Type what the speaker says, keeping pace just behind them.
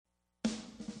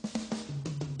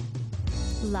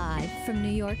Live from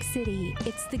New York City,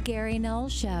 it's the Gary Null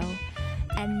Show.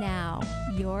 And now,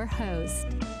 your host,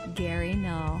 Gary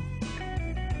Null.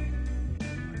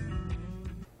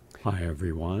 Hi,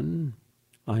 everyone.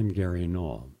 I'm Gary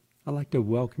Null. I'd like to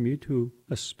welcome you to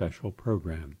a special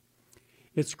program.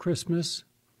 It's Christmas,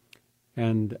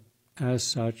 and as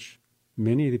such,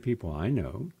 many of the people I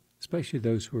know, especially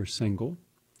those who are single,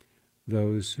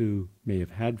 those who may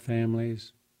have had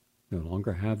families, no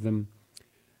longer have them,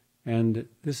 and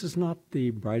this is not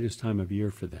the brightest time of year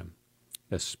for them,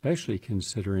 especially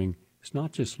considering it's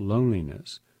not just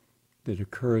loneliness that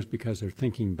occurs because they're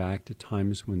thinking back to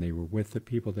times when they were with the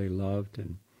people they loved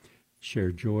and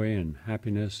shared joy and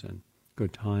happiness and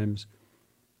good times.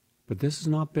 But this has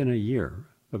not been a year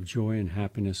of joy and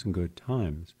happiness and good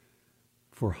times.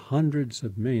 For hundreds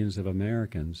of millions of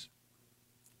Americans,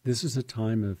 this is a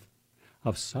time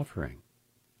of suffering,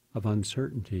 of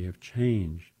uncertainty, of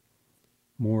change,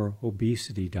 more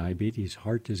obesity, diabetes,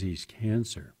 heart disease,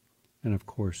 cancer, and of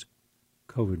course,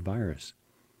 COVID virus.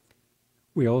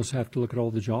 We also have to look at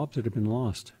all the jobs that have been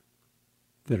lost,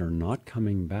 that are not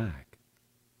coming back.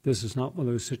 This is not one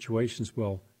of those situations,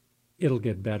 well, it'll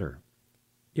get better.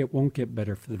 It won't get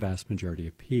better for the vast majority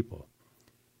of people.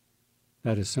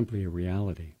 That is simply a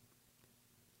reality.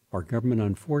 Our government,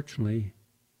 unfortunately,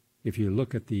 if you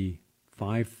look at the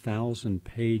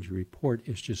 5,000-page report,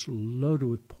 is just loaded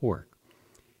with pork.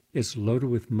 It's loaded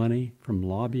with money from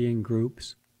lobbying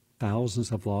groups,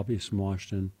 thousands of lobbyists in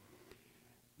Washington,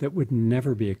 that would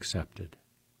never be accepted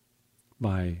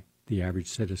by the average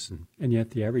citizen. And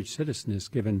yet the average citizen is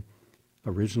given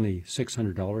originally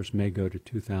 $600, may go to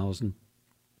 $2,000,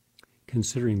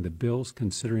 considering the bills,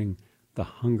 considering the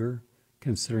hunger,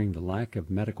 considering the lack of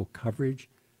medical coverage,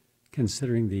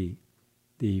 considering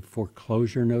the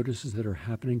foreclosure notices that are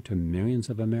happening to millions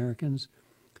of Americans.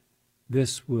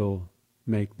 This will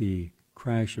make the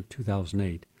crash of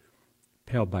 2008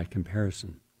 pale by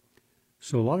comparison.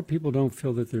 So a lot of people don't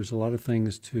feel that there's a lot of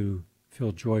things to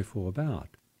feel joyful about.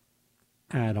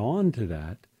 Add on to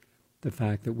that the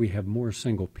fact that we have more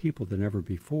single people than ever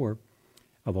before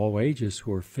of all ages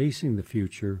who are facing the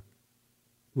future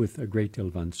with a great deal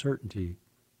of uncertainty.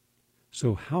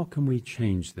 So how can we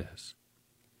change this?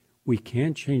 We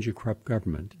can't change a corrupt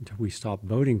government until we stop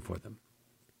voting for them.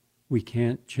 We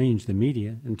can't change the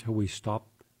media until we stop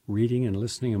reading and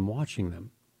listening and watching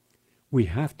them. We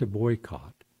have to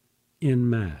boycott en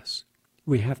masse.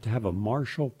 We have to have a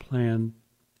Marshall Plan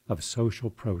of social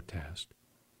protest.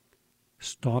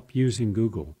 Stop using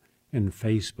Google and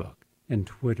Facebook and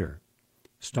Twitter.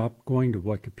 Stop going to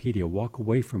Wikipedia. Walk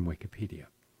away from Wikipedia.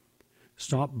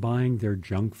 Stop buying their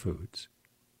junk foods.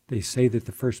 They say that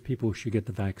the first people who should get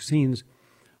the vaccines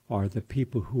are the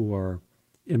people who are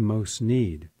in most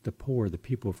need, the poor, the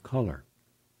people of color.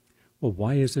 Well,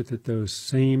 why is it that those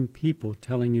same people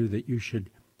telling you that you should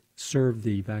serve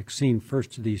the vaccine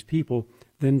first to these people,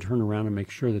 then turn around and make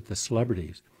sure that the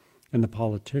celebrities and the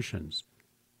politicians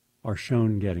are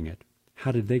shown getting it?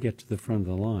 How did they get to the front of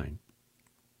the line?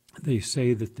 They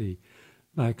say that the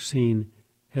vaccine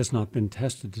has not been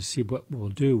tested to see what it will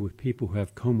do with people who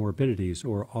have comorbidities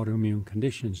or autoimmune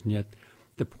conditions, and yet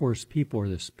the poorest people are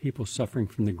the people suffering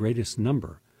from the greatest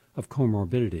number of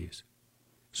comorbidities.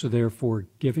 So therefore,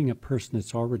 giving a person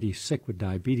that's already sick with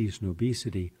diabetes and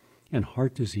obesity and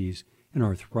heart disease and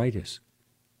arthritis,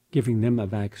 giving them a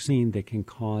vaccine that can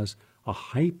cause a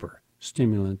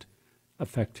hyper-stimulant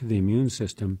effect to the immune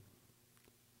system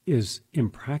is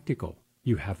impractical.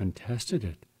 You haven't tested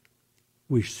it.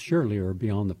 We surely are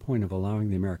beyond the point of allowing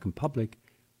the American public,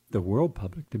 the world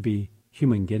public, to be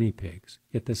human guinea pigs.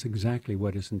 Yet that's exactly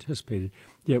what is anticipated.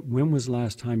 Yet when was the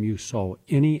last time you saw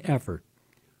any effort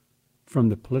from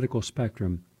the political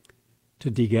spectrum to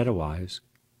de-ghettoize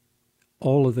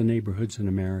all of the neighborhoods in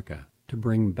America, to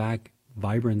bring back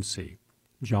vibrancy,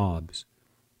 jobs,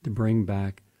 to bring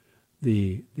back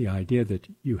the idea that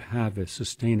you have a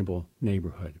sustainable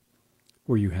neighborhood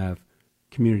where you have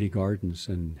community gardens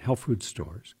and health food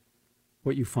stores?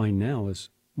 What you find now is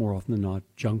more often than not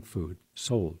junk food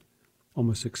sold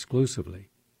almost exclusively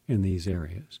in these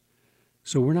areas.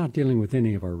 So we're not dealing with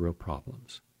any of our real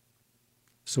problems.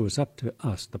 So it's up to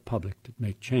us, the public, to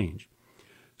make change.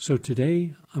 So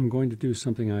today I'm going to do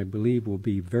something I believe will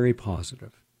be very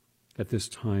positive at this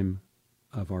time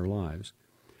of our lives.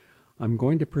 I'm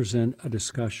going to present a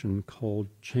discussion called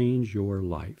Change Your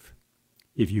Life.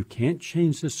 If you can't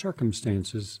change the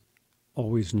circumstances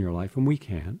always in your life, and we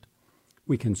can't,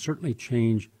 we can certainly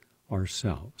change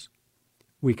ourselves.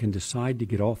 We can decide to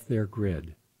get off their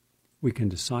grid. We can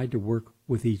decide to work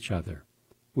with each other.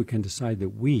 We can decide that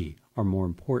we are more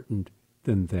important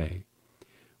than they.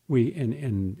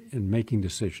 in making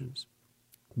decisions.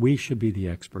 We should be the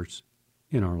experts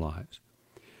in our lives.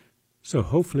 So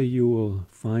hopefully you will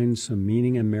find some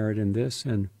meaning and merit in this,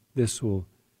 and this will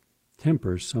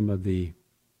temper some of the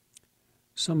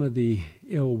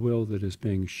ill will that is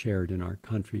being shared in our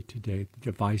country today,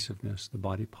 the divisiveness, the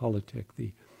body politic,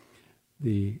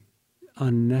 the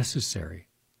unnecessary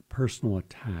personal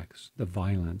attacks, the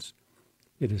violence.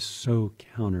 It is so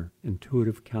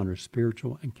counterintuitive,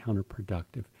 counter-spiritual, and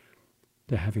counterproductive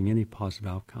to having any positive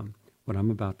outcome. What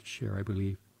I'm about to share, I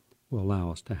believe, will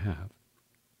allow us to have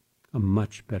a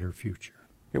much better future.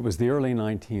 It was the early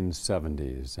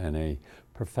 1970s, and a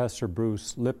Professor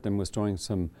Bruce Lipton was doing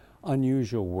some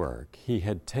unusual work. He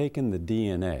had taken the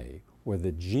DNA, or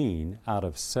the gene, out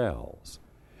of cells.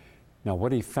 Now,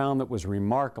 what he found that was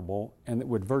remarkable and that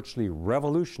would virtually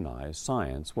revolutionize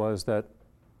science was that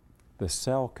the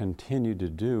cell continued to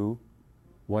do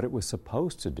what it was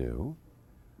supposed to do,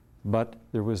 but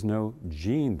there was no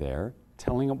gene there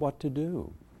telling it what to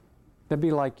do. That'd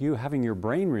be like you having your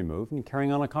brain removed and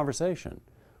carrying on a conversation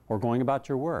or going about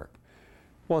your work.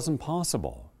 It wasn't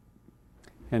possible.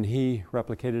 And he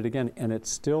replicated again, and it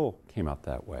still came out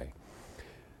that way.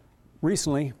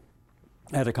 Recently,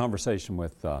 I had a conversation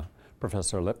with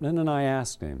Professor Lipton, and I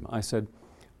asked him, I said,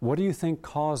 what do you think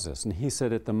caused this? And he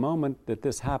said, at the moment that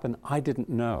this happened, I didn't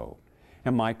know.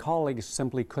 And my colleagues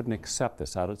simply couldn't accept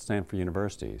this out at Stanford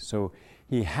University. So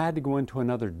he had to go into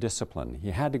another discipline.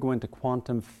 He had to go into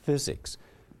quantum physics,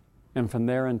 and from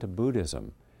there into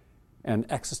Buddhism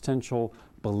and existential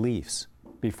beliefs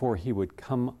before he would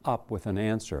come up with an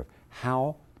answer of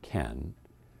how can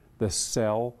the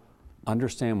cell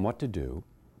understand what to do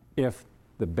if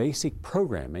the basic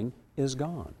programming is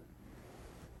gone.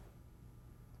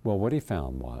 Well, what he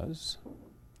found was,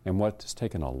 and what has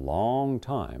taken a long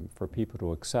time for people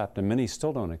to accept, and many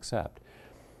still don't accept,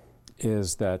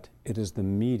 is that it is the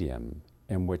medium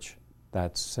in which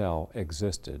that cell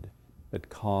existed that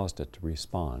caused it to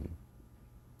respond.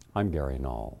 I'm Gary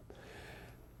Null.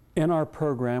 In our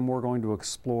program, we're going to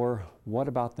explore what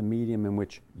about the medium in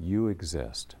which you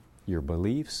exist, your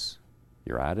beliefs,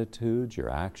 your attitudes, your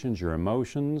actions, your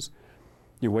emotions.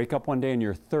 You wake up one day and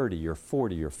you're 30, you're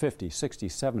 40, you're 50, 60,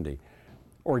 70,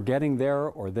 or getting there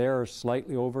or there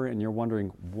slightly over, and you're wondering,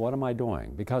 what am I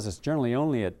doing? Because it's generally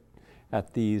only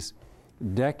at these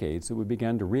decades that we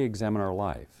begin to re-examine our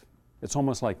life. It's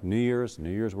almost like New Year's. New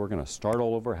Year's, we're going to start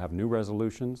all over, have new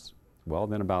resolutions. Well,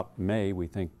 then about May, we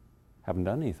think, haven't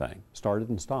done anything, started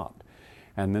and stopped.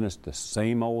 And then it's the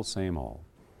same old, same old.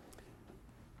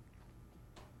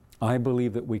 I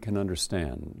believe that we can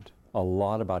understand a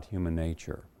lot about human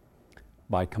nature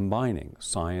by combining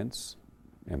science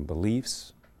and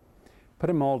beliefs, put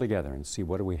them all together and see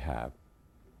what do we have.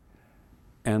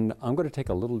 And I'm going to take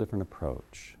a little different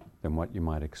approach than what you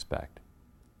might expect.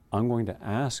 I'm going to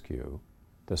ask you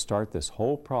to start this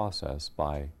whole process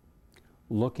by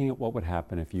looking at what would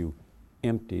happen if you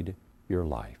emptied your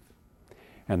life.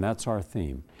 And that's our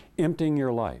theme, emptying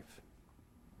your life.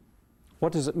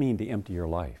 What does it mean to empty your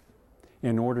life?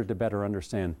 In order to better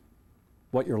understand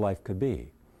what your life could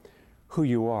be, who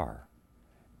you are,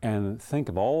 and think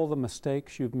of all the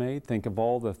mistakes you've made, think of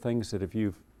all the things that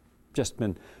you've just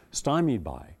been stymied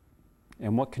by,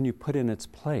 and what can you put in its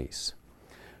place?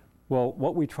 Well,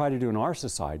 what we try to do in our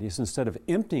society is instead of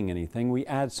emptying anything, we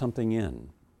add something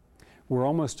in. We're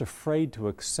almost afraid to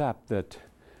accept that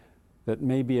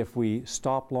maybe if we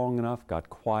stopped long enough, got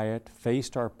quiet,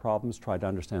 faced our problems, tried to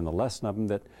understand the lesson of them,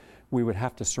 that we would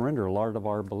have to surrender a lot of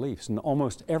our beliefs. And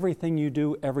almost everything you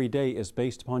do every day is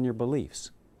based upon your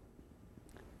beliefs.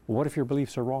 What if your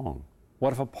beliefs are wrong?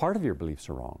 What if a part of your beliefs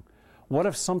are wrong? What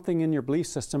if something in your belief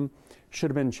system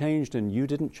should have been changed and you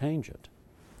didn't change it?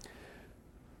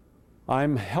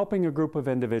 I'm helping a group of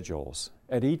individuals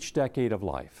at each decade of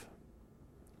life.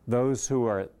 Those who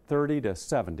are at 30 to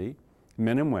 70,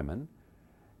 men and women,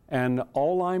 and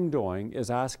all I'm doing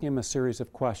is asking them a series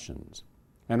of questions.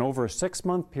 And over a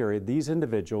 6-month period, these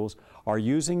individuals are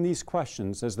using these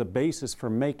questions as the basis for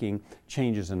making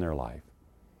changes in their life.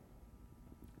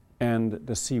 And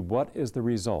to see what is the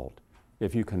result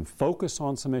if you can focus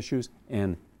on some issues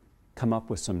and come up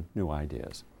with some new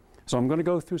ideas. So I'm going to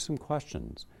go through some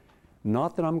questions.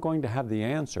 Not that I'm going to have the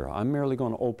answer, I'm merely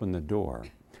going to open the door.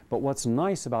 But what's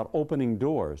nice about opening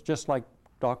doors, just like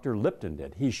Dr. Lipton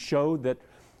did, he showed that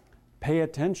pay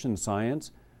attention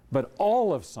science, but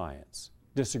all of science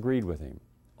disagreed with him.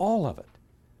 All of it.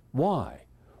 Why?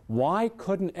 Why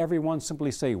couldn't everyone simply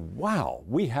say, wow,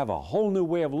 we have a whole new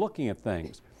way of looking at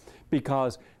things?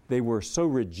 Because they were so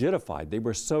rigidified, they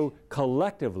were so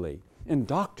collectively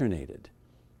indoctrinated.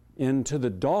 into the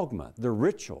dogma, the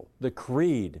ritual, the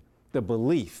creed, the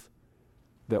belief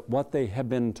that what they had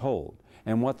been told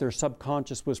and what their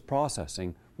subconscious was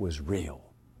processing was real.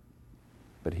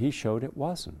 But he showed it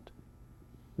wasn't.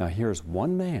 Now here's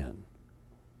one man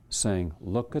saying,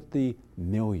 look at the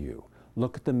milieu,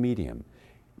 look at the medium.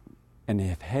 And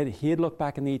if he had looked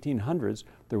back in the 1800s,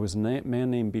 there was a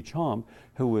man named Beauchamp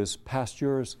who was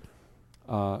Pasteur's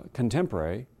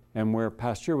contemporary, and where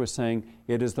Pasteur was saying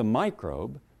it is the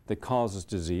microbe that causes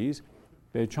disease,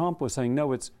 Beauchamp was saying,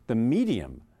 no, it's the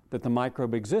medium that the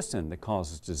microbe exists in that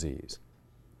causes disease.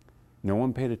 No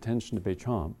one paid attention to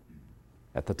Beauchamp.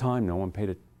 At the time, no one paid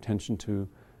attention to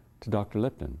Dr.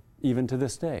 Lipton. Even to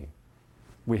this day,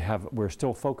 we're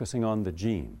still focusing on the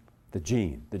gene. The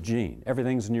gene.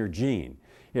 Everything's in your gene.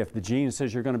 If the gene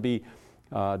says you're going to be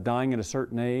dying at a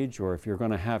certain age, or if you're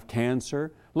going to have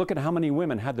cancer, look at how many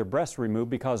women had their breasts removed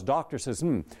because doctor says,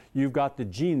 you've got the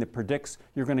gene that predicts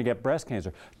you're going to get breast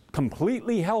cancer.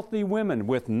 Completely healthy women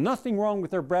with nothing wrong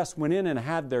with their breasts went in and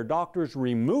had their doctors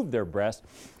remove their breast,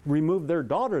 remove their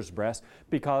daughter's breast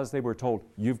because they were told,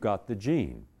 you've got the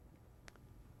gene.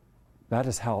 That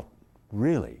is how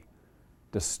really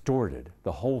distorted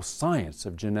the whole science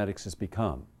of genetics has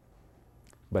become.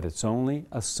 But it's only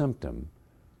a symptom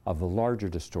of the larger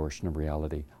distortion of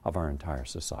reality of our entire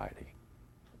society.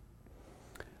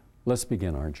 Let's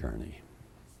begin our journey.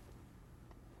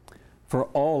 For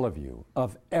all of you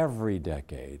of every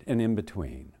decade and in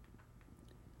between,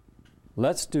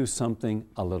 let's do something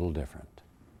a little different.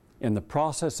 In the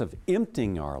process of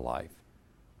emptying our life,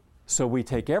 so we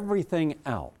take everything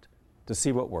out to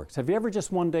see what works. Have you ever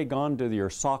just one day gone to your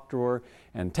sock drawer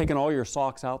and taken all your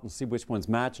socks out and see which ones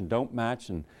match and don't match,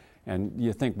 and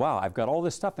you think, wow, I've got all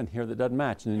this stuff in here that doesn't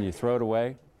match, and then you throw it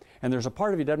away? And there's a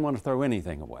part of you that doesn't want to throw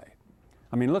anything away.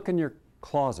 I mean, look in your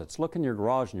closets, look in your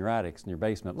garage and your attics and your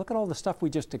basement. Look at all the stuff we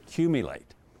just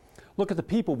accumulate. Look at the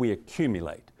people we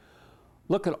accumulate.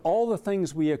 Look at all the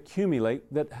things we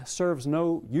accumulate that serves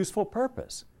no useful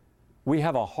purpose. We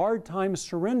have a hard time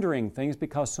surrendering things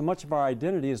because so much of our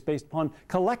identity is based upon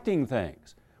collecting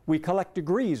things. We collect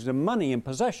degrees and money and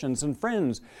possessions and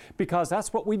friends because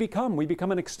that's what we become. We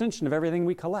become an extension of everything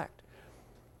we collect.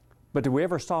 But do we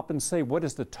ever stop and say, what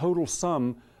is the total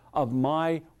sum of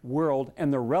my world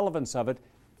and the relevance of it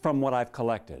from what I've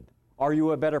collected? Are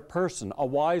you a better person, a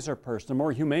wiser person, a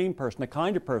more humane person, a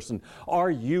kinder person?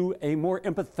 Are you a more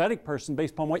empathetic person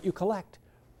based upon what you collect?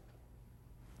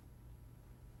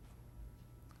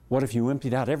 What if you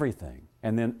emptied out everything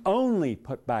and then only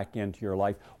put back into your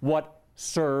life what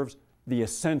serves the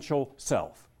essential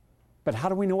self? But how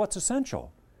do we know what's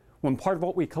essential when part of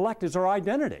what we collect is our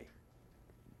identity?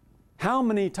 How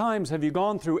many times have you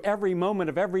gone through every moment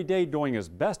of every day doing as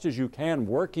best as you can,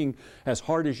 working as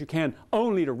hard as you can,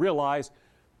 only to realize,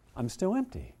 I'm still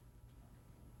empty.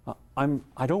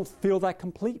 I don't feel that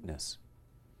completeness.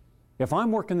 If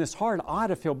I'm working this hard, I ought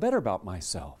to feel better about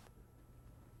myself.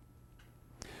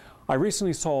 I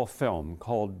recently saw a film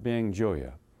called Being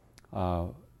Julia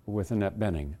with Annette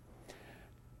Bening.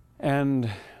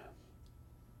 And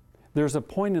there's a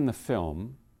point in the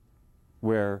film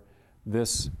where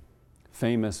this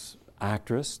famous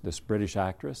actress, this British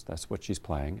actress, that's what she's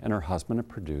playing, and her husband, a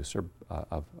producer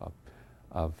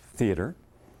of theater,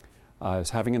 is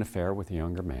having an affair with a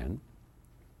younger man,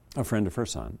 a friend of her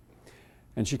son.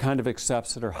 And she kind of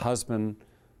accepts that her husband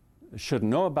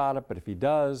shouldn't know about it, but if he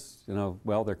does,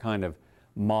 well, they're kind of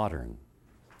modern.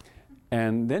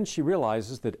 And then she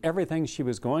realizes that everything she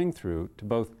was going through to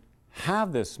both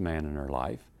have this man in her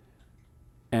life,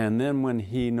 and then when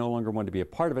he no longer wanted to be a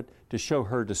part of it, to show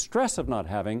her distress of not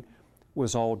having,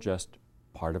 was all just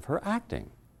part of her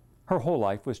acting. Her whole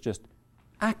life was just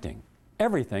acting.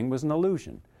 Everything was an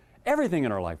illusion. Everything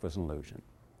in her life was an illusion.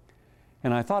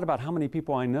 And I thought about how many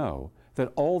people I know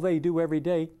that all they do every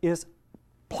day is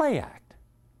play act.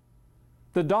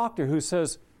 The doctor who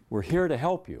says, we're here to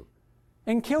help you,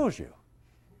 and kills you.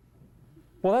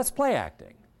 Well, that's play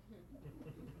acting.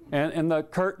 And the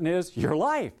curtain is your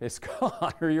life is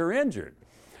gone or you're injured.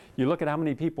 You look at how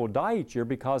many people die each year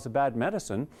because of bad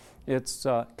medicine. It's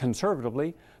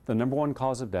conservatively the #1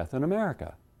 cause of death in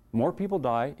America. More people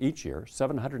die each year,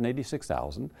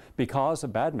 786,000, because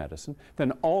of bad medicine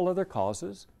than all other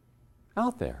causes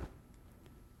out there.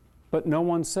 But no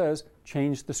one says,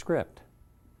 change the script.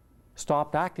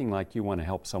 Stop acting like you want to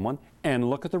help someone and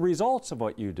look at the results of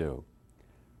what you do.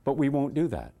 But we won't do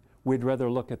that. We'd rather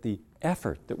look at the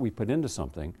effort that we put into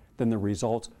something than the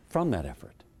results from that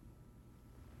effort.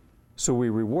 So we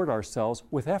reward ourselves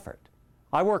with effort.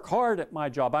 I work hard at my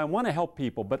job. I want to help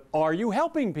people, but are you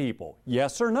helping people?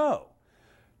 Yes or no?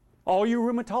 All you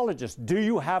rheumatologists, do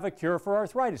you have a cure for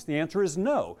arthritis? The answer is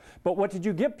no. But what did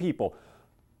you give people?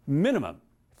 Minimum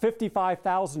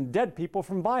 55,000 dead people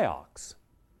from Vioxx.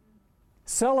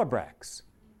 Celebrex.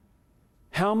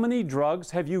 How many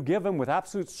drugs have you given with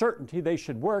absolute certainty they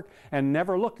should work and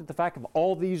never looked at the fact of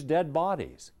all these dead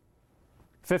bodies?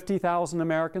 50,000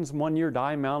 Americans in 1 year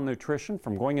die of malnutrition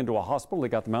from going into a hospital. They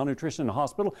got the malnutrition in a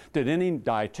hospital. Did any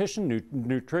dietitian,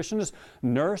 nutritionist,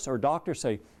 nurse, or doctor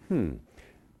say,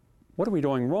 what are we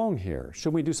doing wrong here?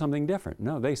 Should we do something different?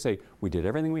 No, they say, we did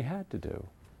everything we had to do.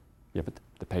 Yeah, but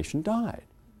the patient died.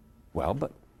 Well,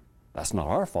 but that's not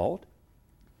our fault.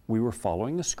 We were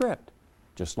following a script,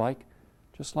 just like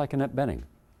Annette Bening.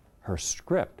 Her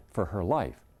script for her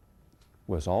life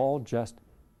was all just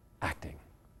acting.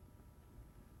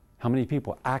 How many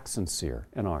people act sincere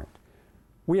and aren't?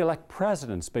 We elect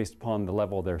presidents based upon the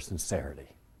level of their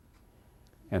sincerity.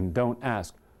 And don't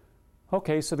ask,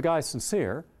 okay, so the guy's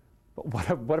sincere, but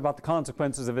what about the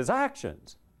consequences of his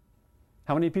actions?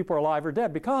 How many people are alive or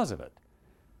dead because of it?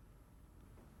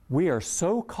 We are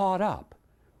so caught up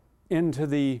into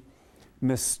the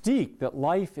mystique that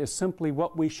life is simply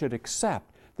what we should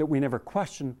accept that we never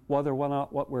question whether or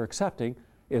not what we're accepting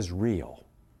is real.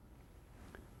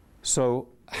 So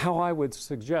how I would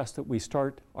suggest that we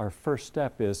start, our first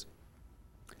step is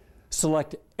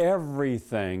select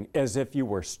everything as if you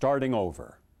were starting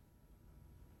over.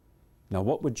 Now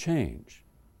what would change?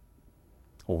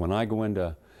 Well, when I go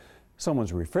into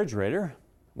someone's refrigerator,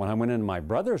 when I went into my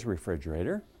brother's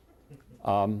refrigerator,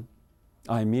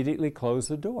 I immediately closed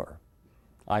the door.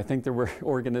 I think there were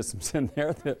organisms in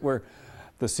there that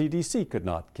the CDC could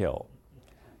not kill.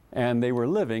 And they were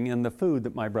living in the food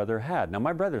that my brother had. Now,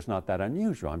 my brother's not that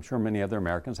unusual. I'm sure many other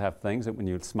Americans have things that when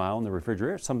you smile in the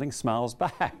refrigerator, something smiles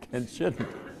back and shouldn't.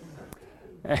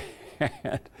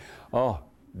 And, oh,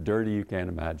 dirty you can't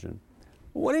imagine.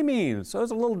 What do you mean? So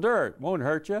it's a little dirt. Won't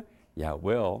hurt you? Yeah, it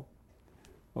will.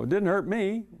 Well, it didn't hurt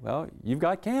me. Well, you've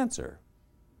got cancer.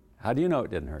 How do you know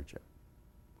it didn't hurt you?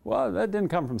 Well, that didn't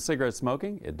come from cigarette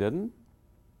smoking. It didn't?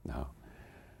 No.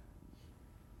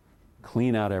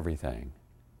 Clean out everything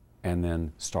and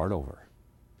then start over.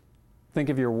 Think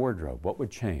of your wardrobe. What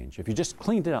would change? If you just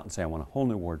cleaned it out and say, I want a whole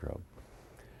new wardrobe.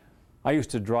 I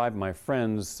used to drive my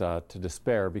friends to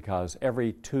despair because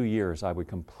every 2 years I would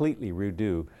completely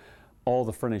redo all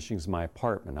the furnishings in my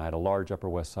apartment. I had a large Upper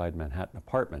West Side Manhattan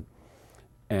apartment,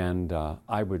 and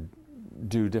I would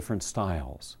do different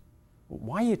styles.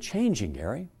 Why are you changing,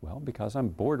 Gary? Well, because I'm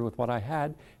bored with what I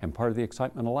had, and part of the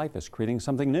excitement of life is creating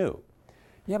something new.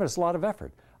 Yeah, but it's a lot of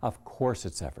effort. Of course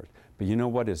it's effort. But you know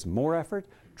what is more effort?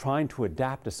 Trying to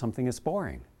adapt to something that's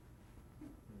boring.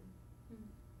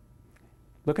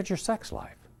 Look at your sex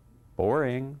life.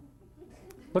 Boring.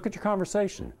 Look at your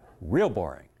conversation. Real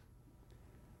boring.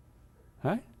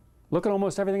 Right? Look at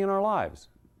almost everything in our lives.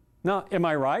 Now, am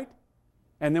I right?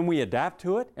 And then we adapt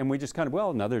to it, and we just kind of,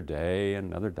 well, another day,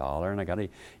 another dollar, and I got to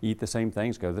eat the same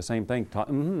things, go to the same thing,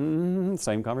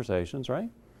 same conversations,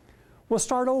 right? Well,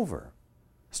 start over.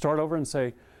 Start over and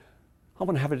say, I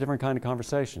want to have a different kind of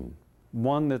conversation,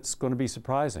 one that's going to be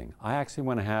surprising. I actually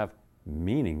want to have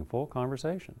meaningful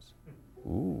conversations.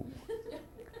 Ooh.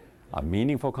 A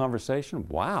meaningful conversation?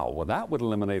 Wow, well, that would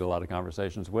eliminate a lot of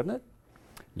conversations, wouldn't it?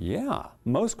 Yeah,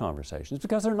 most conversations,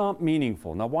 because they're not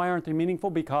meaningful. Now, why aren't they meaningful?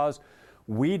 Because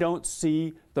we don't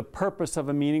see the purpose of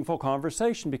a meaningful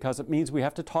conversation, because it means we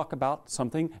have to talk about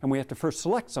something and we have to first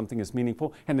select something as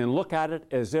meaningful and then look at it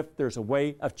as if there's a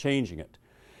way of changing it.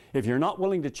 If you're not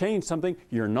willing to change something,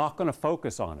 you're not going to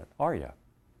focus on it, are you?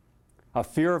 A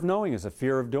fear of knowing is a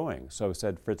fear of doing, so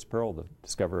said Fritz Perls, the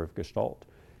discoverer of Gestalt.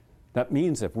 That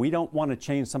means if we don't want to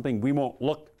change something, we won't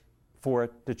look for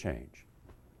it to change.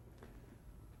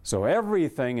 So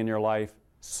everything in your life,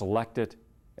 select it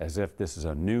as if this is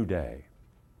a new day.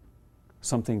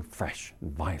 Something fresh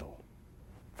and vital.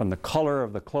 From the color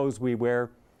of the clothes we wear,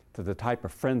 to the type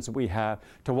of friends that we have,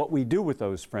 to what we do with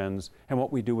those friends and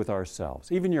what we do with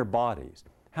ourselves. Even your bodies.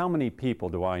 How many people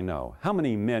do I know? How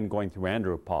many men going through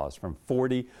andropause from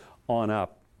 40 on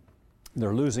up?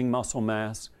 They're losing muscle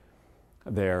mass.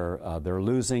 They're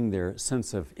losing their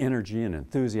sense of energy and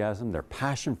enthusiasm. Their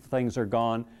passion for things are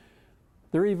gone.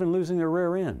 They're even losing their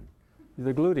rear end,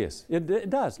 the gluteus. It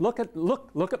does. Look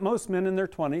at most men in their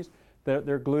 20s.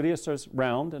 Their gluteus is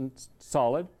round and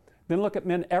solid. Then look at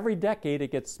men. Every decade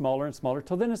it gets smaller and smaller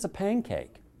till then it's a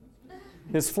pancake.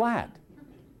 It's flat.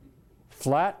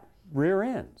 Flat rear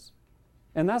ends.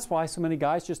 And that's why so many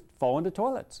guys just fall into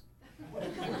toilets.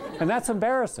 And that's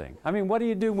embarrassing. I mean, what do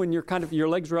you do when you're your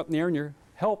legs are up in the air and you're,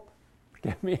 help,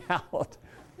 get me out?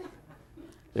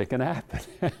 It can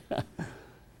happen.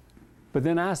 But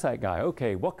then ask that guy,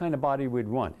 okay, what kind of body would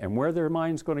you want? And where their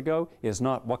mind's going to go is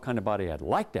not what kind of body I'd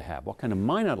like to have. What kind of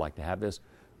mind I'd like to have is,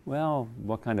 well,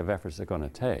 what kind of effort is it going to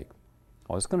take?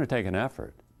 Oh, it's going to take an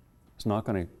effort. It's not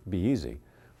going to be easy.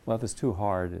 Well, if it's too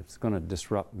hard, if it's going to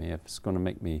disrupt me, if it's going to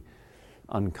make me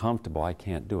uncomfortable, I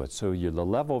can't do it. So the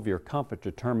level of your comfort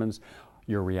determines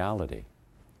your reality.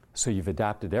 So you've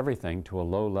adapted everything to a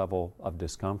low level of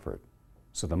discomfort.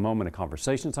 So the moment a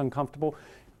conversation's uncomfortable,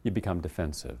 you become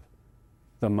defensive.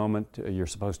 The moment you're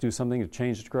supposed to do something to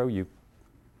change, to grow, you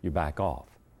back off.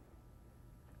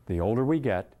 The older we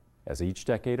get, as each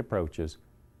decade approaches,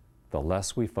 the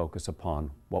less we focus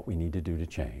upon what we need to do to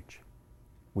change.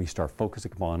 We start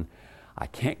focusing upon, I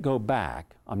can't go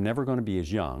back, I'm never going to be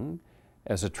as young,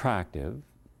 as attractive,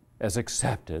 as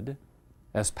accepted,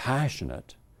 as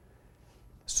passionate.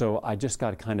 So I just got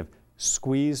to kind of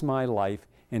squeeze my life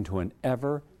into an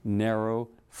ever narrow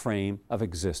frame of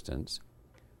existence.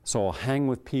 So I'll hang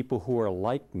with people who are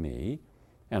like me,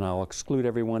 and I'll exclude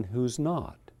everyone who's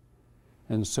not.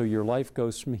 And so your life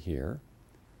goes from here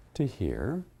to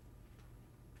here,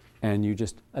 and you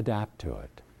just adapt to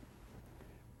it.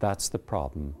 That's the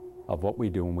problem of what we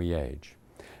do when we age.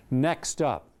 Next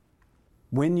up,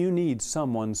 when you need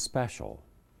someone special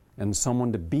and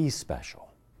someone to be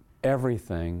special,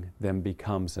 everything then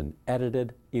becomes an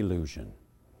edited illusion.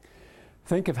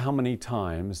 Think of how many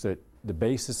times that the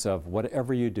basis of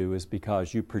whatever you do is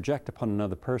because you project upon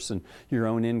another person your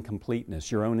own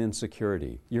incompleteness, your own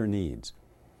insecurity, your needs.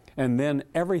 And then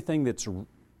everything that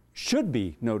should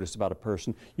be noticed about a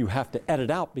person, you have to edit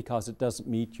out because it doesn't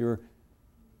meet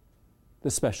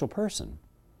the special person.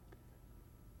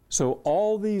 So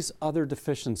all these other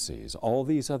deficiencies, all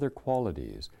these other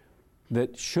qualities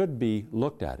that should be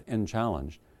looked at and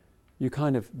challenged, you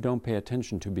kind of don't pay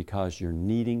attention to because you're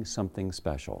needing something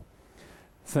special.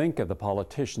 Think of the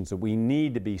politicians that we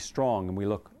need to be strong and we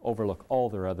overlook all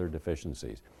their other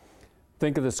deficiencies.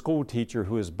 Think of the school teacher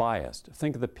who is biased.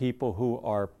 Think of the people who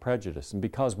are prejudiced. And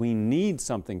because we need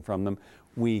something from them,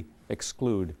 we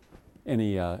exclude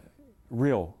any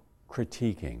real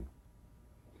critiquing.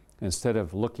 Instead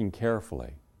of looking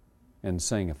carefully and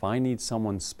saying, if I need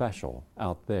someone special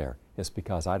out there, it's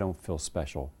because I don't feel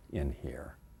special in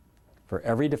here. For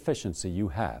every deficiency you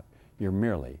have, you're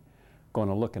merely going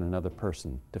to look at another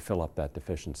person to fill up that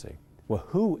deficiency. Well,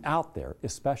 who out there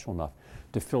is special enough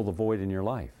to fill the void in your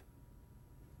life?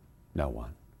 No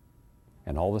one.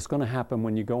 And all that's going to happen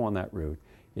when you go on that route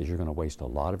is you're going to waste a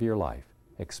lot of your life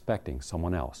expecting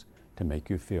someone else to make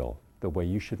you feel the way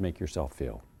you should make yourself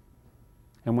feel.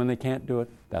 And when they can't do it,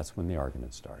 that's when the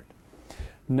arguments start.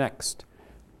 Next,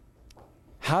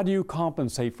 how do you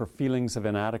compensate for feelings of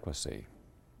inadequacy?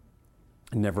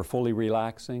 Never fully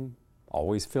relaxing,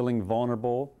 always feeling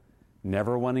vulnerable,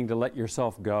 never wanting to let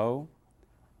yourself go,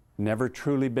 never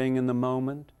truly being in the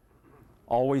moment,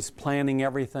 always planning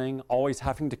everything, always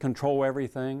having to control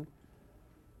everything.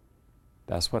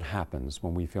 That's what happens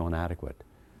when we feel inadequate.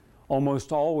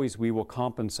 Almost always we will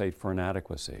compensate for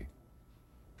inadequacy.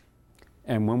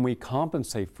 And when we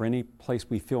compensate for any place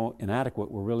we feel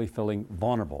inadequate, we're really feeling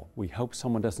vulnerable. We hope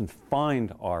someone doesn't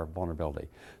find our vulnerability.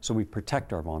 So we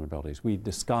protect our vulnerabilities. We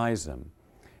disguise them.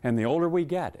 And the older we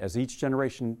get, as each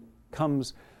generation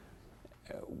comes,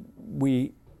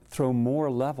 we throw more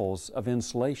levels of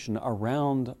insulation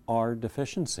around our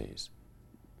deficiencies.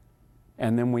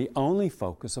 And then we only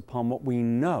focus upon what we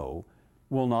know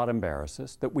will not embarrass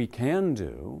us, that we can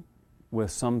do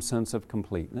with some sense of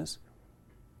completeness.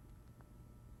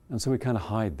 And so we kind of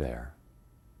hide there.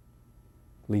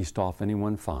 Least off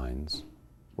anyone finds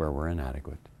where we're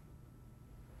inadequate.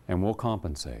 And we'll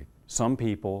compensate. Some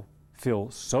people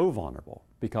feel so vulnerable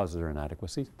because of their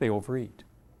inadequacies, they overeat.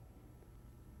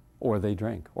 Or they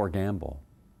drink, or gamble,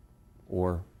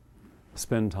 or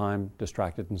spend time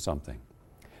distracted in something.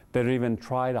 They don't even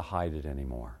try to hide it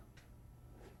anymore.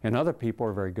 And other people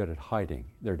are very good at hiding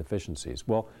their deficiencies.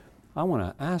 Well, I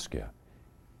want to ask you,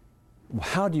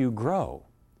 how do you grow?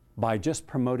 By just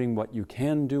promoting what you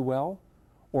can do well,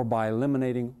 or by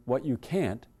eliminating what you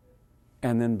can't,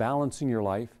 and then balancing your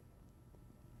life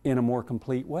in a more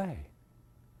complete way?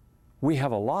 We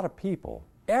have a lot of people,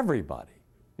 everybody,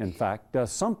 in fact,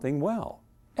 does something well.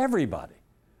 Everybody.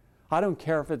 I don't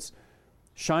care if it's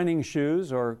shining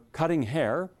shoes or cutting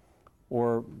hair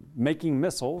or making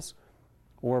missiles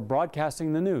or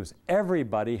broadcasting the news.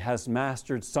 Everybody has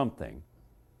mastered something.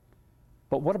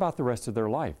 But what about the rest of their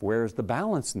life? Where's the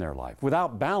balance in their life?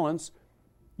 Without balance,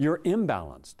 you're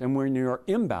imbalanced. And when you're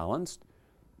imbalanced,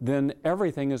 then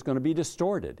everything is going to be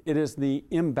distorted. It is the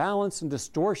imbalance and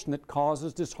distortion that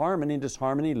causes disharmony, and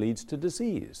disharmony leads to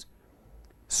disease.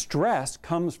 Stress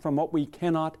comes from what we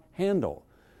cannot handle.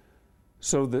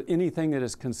 So that anything that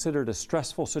is considered a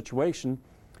stressful situation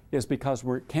is because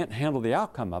we can't handle the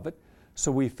outcome of it,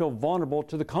 so we feel vulnerable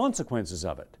to the consequences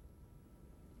of it.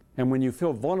 And when you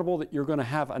feel vulnerable that you're going to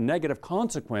have a negative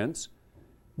consequence,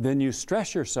 then you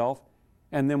stress yourself,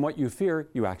 and then what you fear,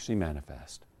 you actually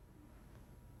manifest.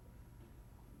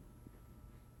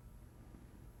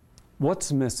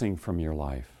 What's missing from your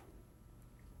life?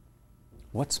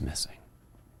 What's missing?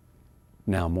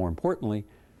 Now, more importantly,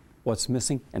 what's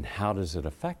missing and how does it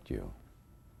affect you?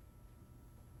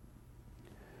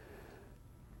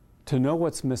 To know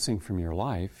what's missing from your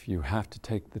life, you have to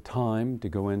take the time to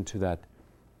go into that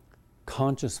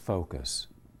conscious focus,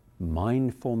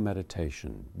 mindful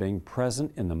meditation, being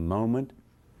present in the moment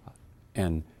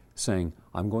and saying,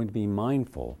 I'm going to be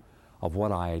mindful of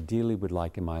what I ideally would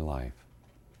like in my life.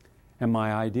 And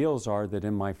my ideals are that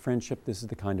in my friendship, this is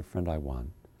the kind of friend I want,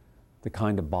 the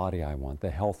kind of body I want, the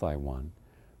health I want,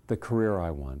 the career I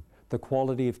want, the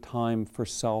quality of time for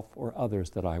self or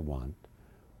others that I want,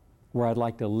 where I'd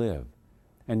like to live.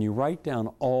 And you write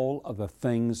down all of the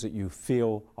things that you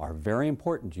feel are very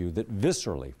important to you, that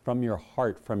viscerally, from your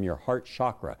heart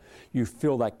chakra, you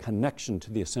feel that connection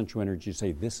to the essential energy. You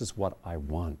say, this is what I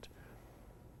want.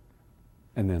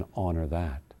 And then honor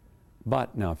that.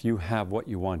 But now, if you have what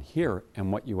you want here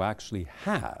and what you actually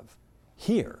have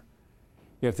here,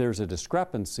 if there's a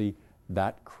discrepancy,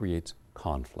 that creates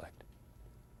conflict.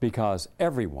 Because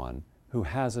everyone who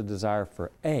has a desire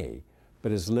for A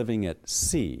but is living at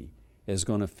C is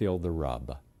going to feel the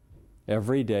rub.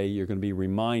 Every day you're going to be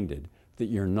reminded that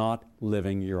you're not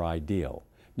living your ideal.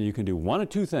 Now you can do one of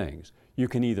two things. You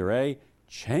can either A,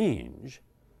 change,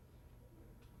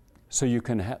 so you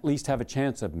can at least have a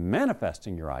chance of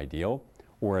manifesting your ideal,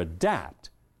 or adapt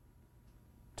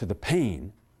to the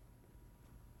pain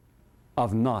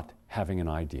of not having an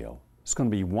ideal. It's going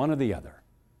to be one or the other.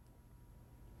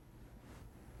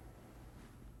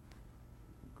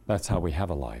 That's how we have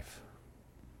a life.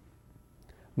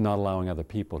 Not allowing other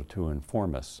people to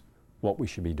inform us what we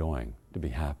should be doing to be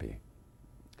happy.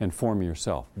 Inform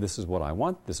yourself. This is what I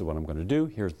want. This is what I'm going to do.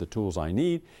 Here's the tools I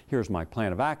need. Here's my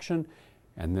plan of action.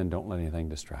 And then don't let anything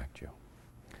distract you.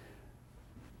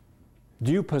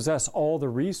 Do you possess all the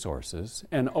resources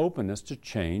and openness to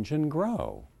change and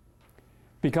grow?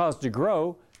 Because to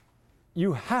grow,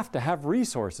 you have to have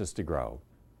resources to grow.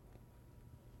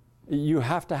 You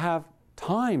have to have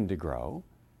time to grow.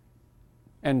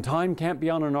 And time can't be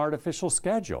on an artificial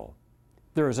schedule.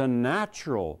 There is a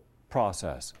natural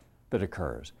process that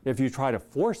occurs. If you try to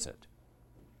force it,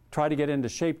 try to get into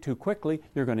shape too quickly,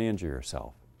 you're going to injure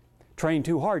yourself. Train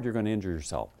too hard, you're going to injure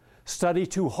yourself. Study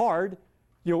too hard,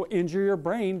 you'll injure your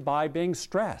brain by being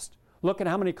stressed. Look at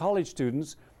how many college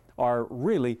students are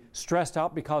really stressed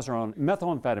out because they're on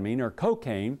methamphetamine or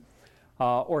cocaine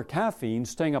or caffeine,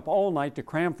 staying up all night to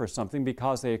cram for something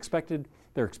because they're expected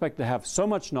to have so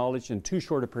much knowledge in too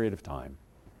short a period of time.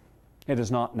 It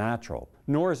is not natural,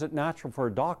 nor is it natural for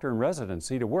a doctor in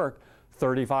residency to work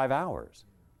 35 hours.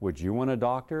 Would you want a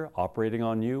doctor operating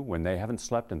on you when they haven't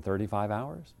slept in 35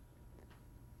 hours?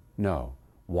 No.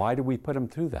 Why do we put them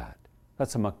through that?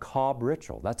 That's a macabre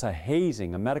ritual. That's a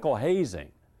hazing, a medical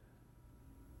hazing.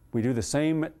 We do the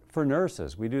same for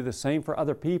nurses. We do the same for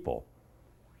other people.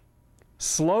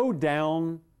 Slow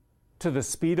down to the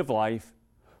speed of life.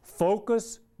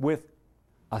 Focus with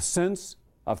a sense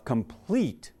of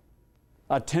complete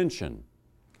attention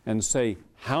and say,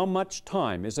 how much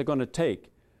time is it going to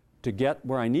take to get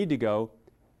where I need to go,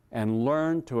 and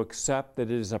learn to accept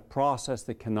that it is a process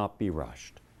that cannot be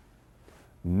rushed.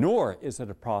 Nor is it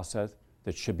a process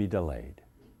that should be delayed.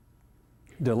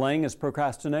 Delaying is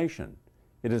procrastination.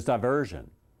 It is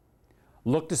diversion.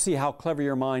 Look to see how clever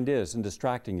your mind is in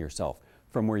distracting yourself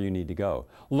from where you need to go.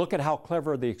 Look at how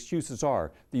clever the excuses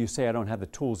are that you say, I don't have the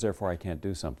tools, therefore I can't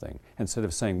do something, instead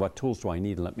of saying, what tools do I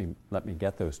need, and let me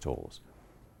get those tools.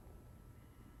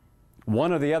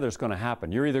 One or the other is going to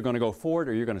happen. You're either going to go forward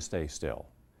or you're going to stay still.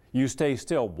 You stay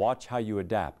still, watch how you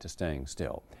adapt to staying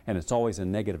still. And it's always a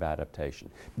negative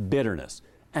adaptation. Bitterness,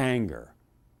 anger,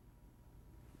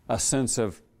 a sense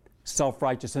of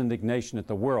self-righteous indignation at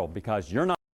the world because you're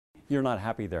not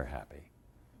happy, they're happy.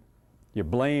 You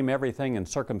blame everything and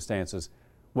circumstances.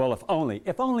 Well, if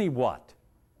only what?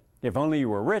 If only you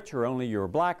were rich, or only you were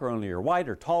black, or only you're white,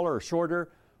 or taller, or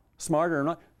shorter, smarter or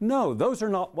not. No, those are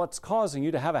not what's causing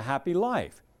you to have a happy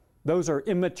life. Those are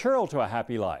immaterial to a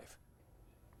happy life.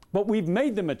 But we've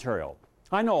made them material.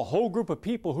 I know a whole group of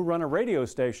people who run a radio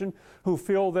station who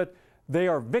feel that they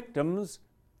are victims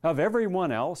of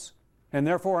everyone else and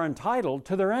therefore are entitled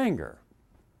to their anger.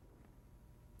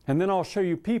 And then I'll show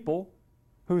you people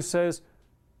who says,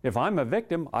 If I'm a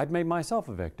victim, I've made myself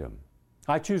a victim.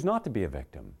 I choose not to be a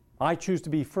victim. I choose to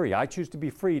be free. I choose to be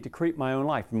free to create my own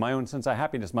life, my own sense of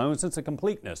happiness, my own sense of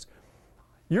completeness.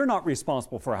 You're not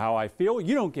responsible for how I feel.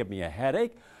 You don't give me a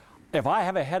headache. If I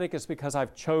have a headache, it's because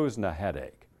I've chosen a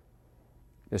headache.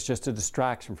 It's just a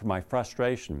distraction from my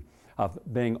frustration of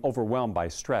being overwhelmed by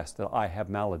stress that I have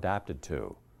maladapted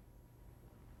to.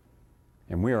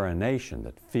 And we are a nation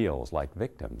that feels like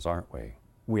victims, aren't we?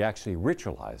 We actually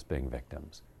ritualize being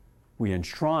victims. We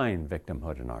enshrine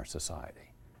victimhood in our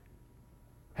society.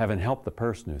 Heaven help the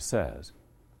person who says,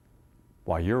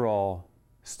 while you're all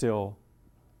still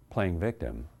playing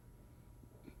victim,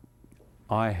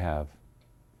 I have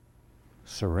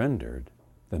surrendered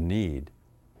the need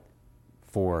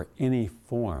for any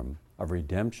form of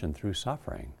redemption through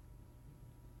suffering.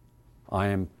 I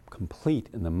am complete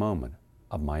in the moment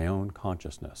of my own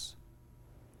consciousness.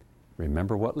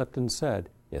 Remember what Lipton said,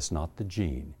 it's not the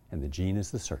gene, and the gene is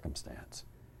the circumstance.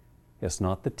 It's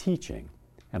not the teaching,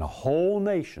 and a whole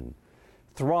nation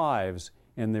thrives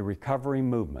in the recovery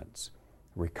movements,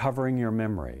 recovering your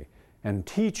memory, and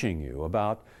teaching you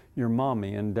about your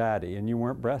mommy and daddy, and you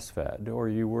weren't breastfed, or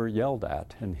you were yelled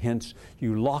at, and hence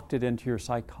you locked it into your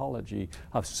psychology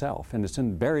of self, and it's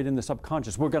buried in the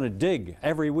subconscious. We're going to dig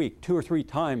every week 2 or 3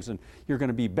 times, and you're going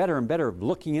to be better and better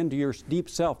looking into your deep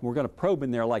self. We're going to probe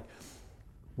in there like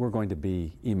we're going to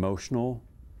be emotional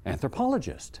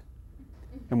anthropologists.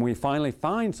 And when we finally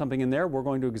find something in there, we're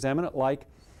going to examine it like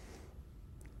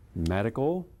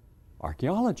medical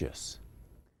archaeologists.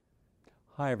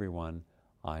 Hi everyone,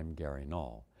 I'm Gary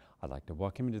Null. I'd like to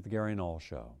welcome you to the Gary Null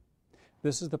Show.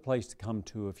 This is the place to come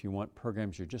to if you want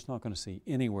programs you're just not going to see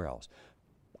anywhere else.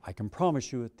 I can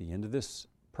promise you at the end of this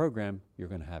program, you're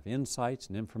going to have insights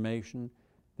and information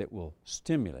that will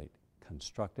stimulate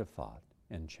constructive thought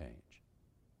and change.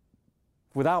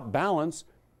 Without balance,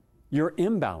 you're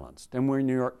imbalanced. And when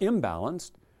you're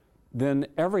imbalanced, then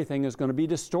everything is going to be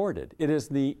distorted. It is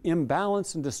the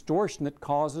imbalance and distortion that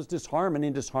causes disharmony,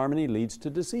 and disharmony leads to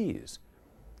disease.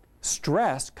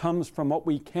 Stress comes from what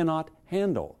we cannot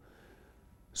handle.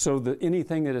 So that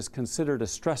anything that is considered a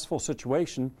stressful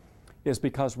situation is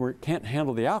because we can't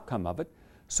handle the outcome of it,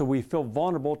 so we feel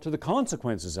vulnerable to the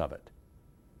consequences of it.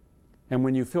 And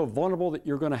when you feel vulnerable that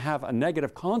you're going to have a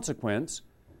negative consequence,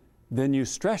 then you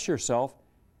stress yourself,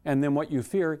 and then what you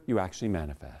fear, you actually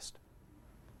manifest.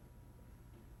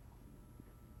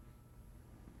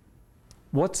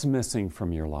 What's missing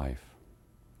from your life?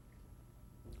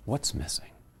 What's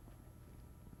missing?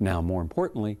 Now, more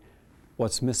importantly,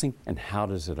 what's missing and how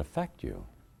does it affect you?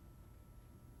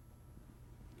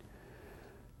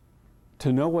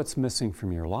 To know what's missing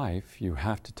from your life, you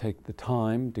have to take the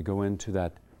time to go into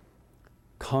that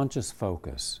conscious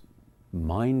focus,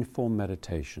 mindful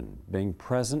meditation, being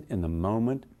present in the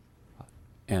moment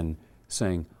and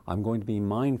saying, I'm going to be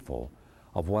mindful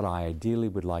of what I ideally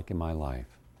would like in my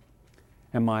life.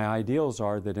 And my ideals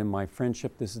are that in my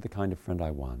friendship, this is the kind of friend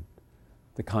I want,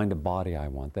 the kind of body I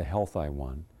want, the health I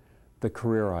want, the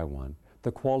career I want,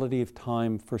 the quality of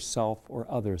time for self or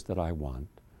others that I want,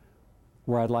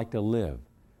 where I'd like to live.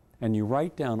 And you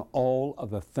write down all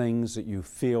of the things that you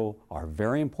feel are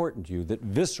very important to you, that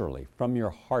viscerally, from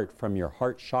your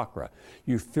heart chakra,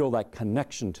 you feel that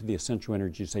connection to the essential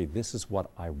energy. You say, this is what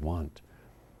I want.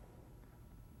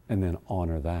 And then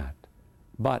honor that.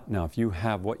 But now if you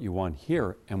have what you want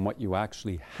here and what you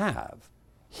actually have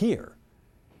here,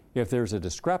 if there's a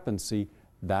discrepancy,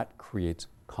 that creates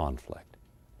conflict.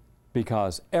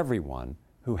 Because everyone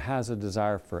who has a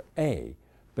desire for A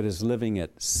but is living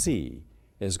at C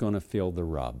is going to feel the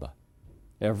rub.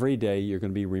 Every day you're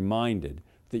going to be reminded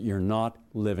that you're not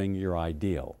living your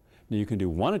ideal. Now you can do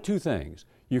one of two things.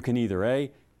 You can either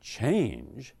A,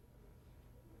 change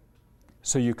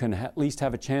so you can at least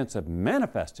have a chance of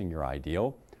manifesting your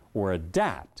ideal, or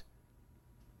adapt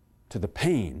to the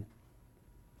pain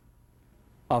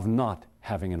of not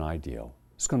having an ideal.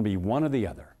 It's going to be one or the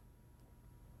other.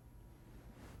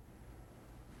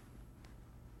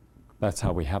 That's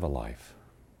how we have a life.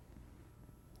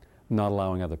 Not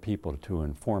allowing other people to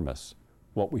inform us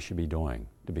what we should be doing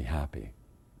to be happy.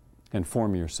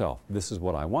 Inform yourself. This is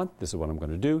what I want. This is what I'm going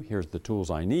to do. Here's the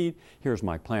tools I need. Here's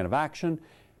my plan of action.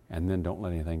 And then don't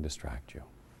let anything distract you.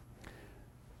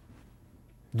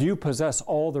 Do you possess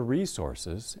all the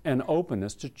resources and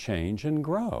openness to change and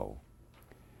grow?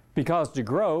 Because to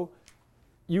grow,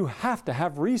 you have to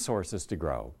have resources to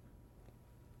grow.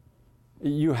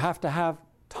 You have to have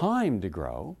time to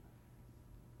grow.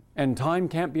 And time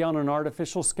can't be on an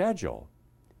artificial schedule.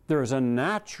 There is a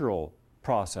natural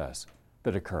process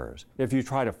that occurs. If you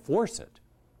try to force it,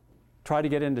 try to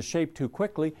get into shape too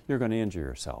quickly, you're going to injure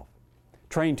yourself.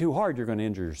 Train too hard, you're going to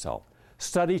injure yourself.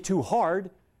 Study too hard,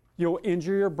 you'll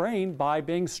injure your brain by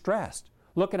being stressed.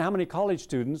 Look at how many college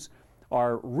students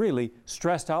are really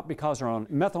stressed out because they're on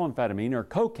methamphetamine or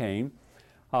cocaine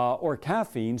or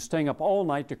caffeine, staying up all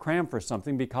night to cram for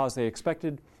something because they're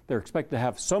expected to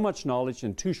have so much knowledge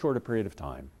in too short a period of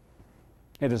time.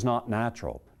 It is not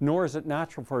natural, nor is it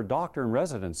natural for a doctor in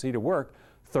residency to work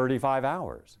 35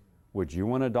 hours. Would you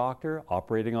want a doctor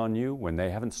operating on you when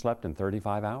they haven't slept in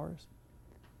 35 hours?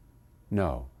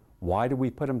 No. Why do we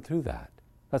put them through that?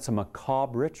 That's a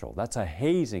macabre ritual. That's a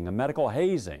hazing, a medical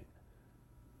hazing.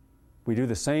 We do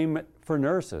the same for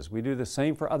nurses. We do the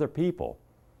same for other people.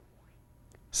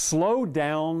 Slow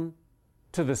down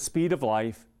to the speed of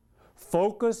life.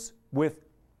 Focus with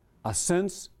a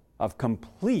sense of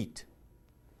complete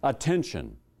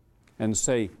attention and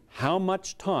say, how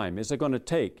much time is it going to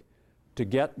take to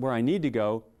get where I need to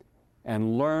go,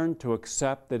 and learn to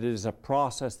accept that it is a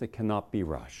process that cannot be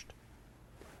rushed.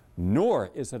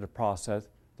 Nor is it a process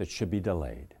that should be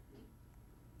delayed.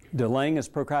 Delaying is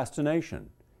procrastination.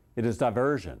 It is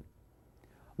diversion.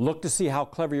 Look to see how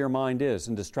clever your mind is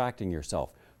in distracting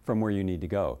yourself from where you need to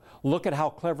go. Look at how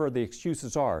clever the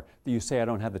excuses are that you say, I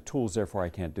don't have the tools, therefore I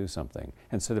can't do something,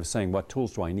 instead of saying, what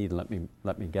tools do I need, and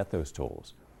let me get those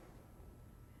tools.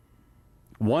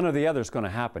 One or the other is going to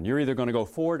happen. You're either going to go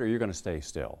forward or you're going to stay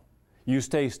still. You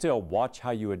stay still, watch how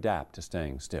you adapt to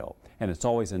staying still. And it's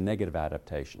always a negative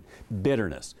adaptation.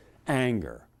 Bitterness,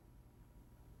 anger,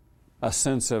 a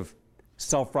sense of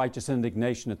self-righteous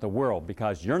indignation at the world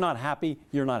because you're not happy,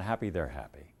 they're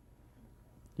happy.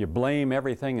 You blame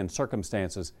everything and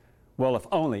circumstances. Well, if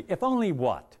only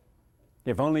what?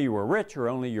 If only you were rich, or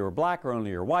only you were black, or only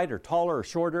you're white, or taller, or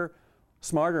shorter,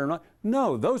 smarter or not.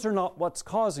 No, those are not what's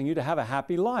causing you to have a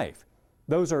happy life.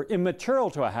 Those are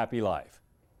immaterial to a happy life.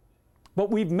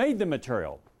 But we've made them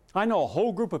material. I know a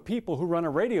whole group of people who run a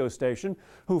radio station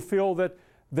who feel that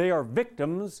they are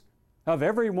victims of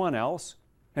everyone else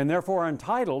and therefore are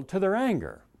entitled to their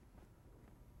anger.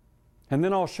 And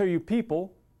then I'll show you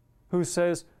people who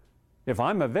says, if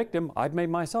I'm a victim, I've made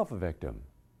myself a victim.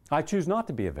 I choose not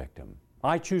to be a victim.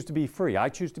 I choose to be free. I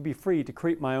choose to be free to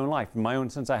create my own life, my own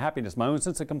sense of happiness, my own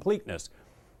sense of completeness.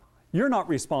 You're not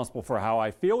responsible for how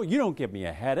I feel. You don't give me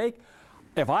a headache.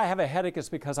 If I have a headache, it's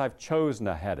because I've chosen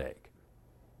a headache.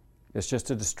 It's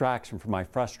just a distraction from my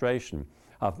frustration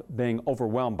of being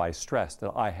overwhelmed by stress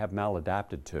that I have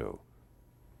maladapted to.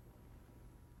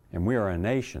 And we are a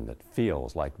nation that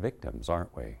feels like victims,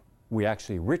 aren't we? We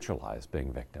actually ritualize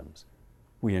being victims.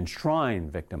 We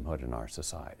enshrine victimhood in our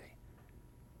society.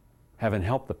 Heaven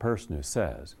help the person who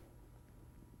says,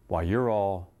 while you're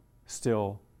all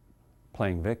still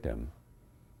playing victim,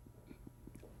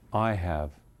 I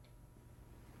have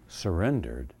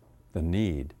surrendered the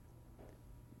need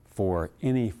for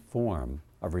any form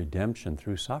of redemption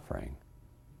through suffering.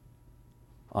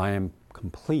 I am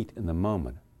complete in the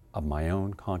moment of my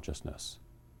own consciousness.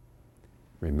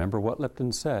 Remember what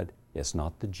Lipton said, it's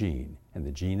not the gene, and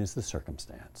the gene is the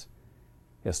circumstance.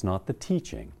 It's not the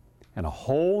teaching. And a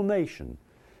whole nation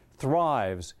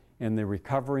thrives in the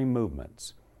recovery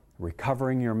movements,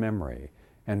 recovering your memory,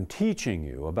 and teaching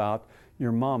you about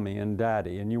your mommy and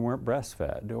daddy, and you weren't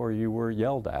breastfed, or you were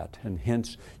yelled at, and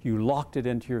hence you locked it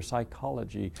into your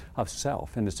psychology of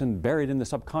self, and it's buried in the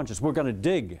subconscious. We're going to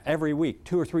dig every week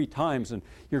 2 or 3 times, and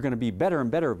you're going to be better and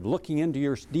better looking into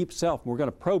your deep self, and we're going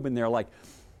to probe in there like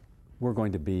we're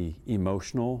going to be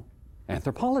emotional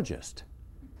anthropologists.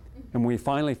 And when we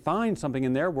finally find something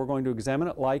in there, we're going to examine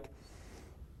it like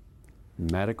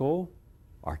medical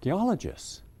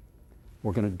archaeologists.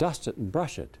 We're going to dust it and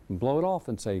brush it and blow it off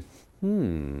and say,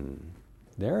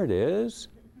 there it is.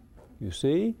 You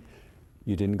see,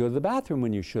 you didn't go to the bathroom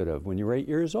when you should have, when you were 8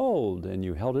 years old, and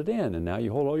you held it in, and now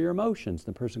you hold all your emotions.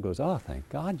 And the person goes, oh, thank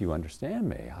God you understand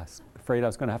me. I was afraid I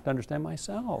was going to have to understand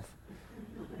myself.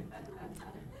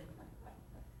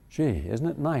 Gee, isn't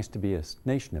it nice to be a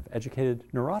nation of educated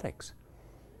neurotics,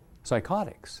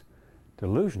 psychotics,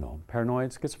 delusional,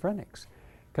 paranoid schizophrenics?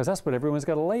 Because that's what everyone's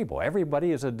got a label.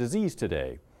 Everybody is a disease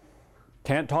today.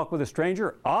 Can't talk with a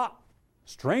stranger? Ah,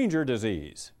 stranger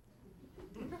disease.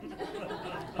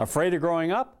 Afraid of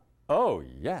growing up? Oh,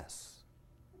 yes.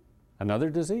 Another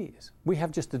disease. We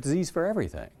have just a disease for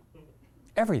everything.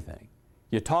 Everything.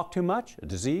 You talk too much? A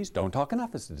disease. Don't talk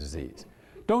enough? It's a disease.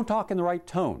 Don't talk in the right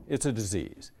tone? It's a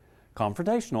disease.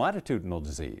 Confrontational, attitudinal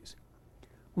disease.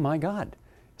 Oh my God,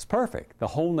 it's perfect. The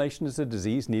whole nation is a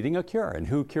disease needing a cure. And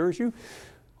who cures you?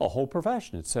 A whole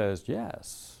profession. It says,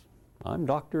 yes, I'm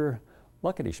Dr.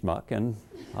 Luckety Schmuck, and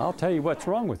I'll tell you what's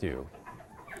wrong with you.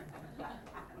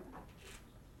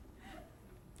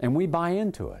 And we buy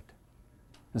into it.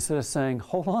 instead of saying,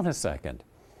 hold on a second,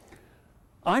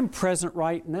 I'm present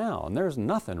right now, and there's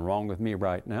nothing wrong with me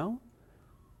right now.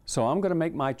 So I'm going to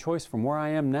make my choice from where I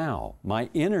am now. My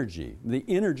energy, the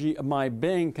energy of my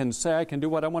being can say I can do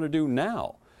what I want to do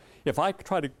now. If I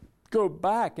try to go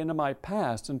back into my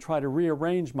past and try to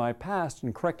rearrange my past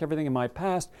and correct everything in my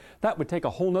past, that would take a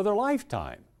whole nother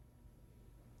lifetime.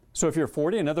 So if you're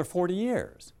 40, another 40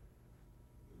 years.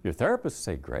 Your therapist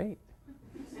will say, great.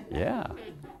 Yeah.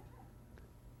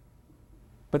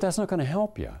 But that's not going to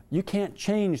help you. You can't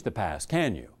change the past,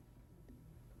 can you?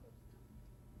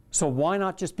 So why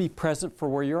not just be present for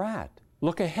where you're at?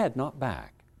 Look ahead, not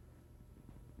back.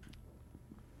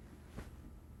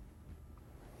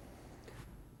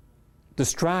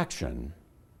 Distraction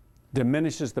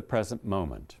diminishes the present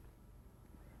moment.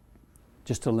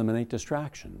 Just eliminate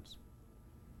distractions.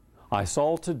 I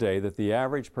saw today that the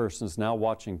average person is now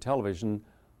watching television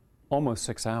almost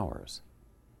 6 hours.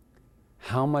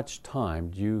 How much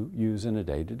time do you use in a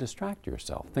day to distract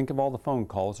yourself? Think of all the phone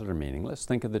calls that are meaningless.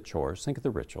 Think of the chores. Think of the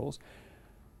rituals.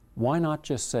 Why not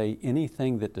just say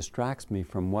anything that distracts me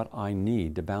from what I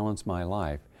need to balance my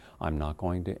life, I'm not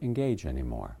going to engage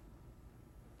anymore.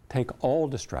 Take all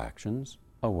distractions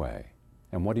away.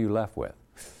 And what are you left with?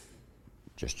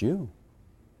 Just you.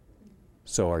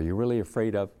 So are you really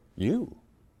afraid of you?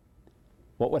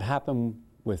 What would happen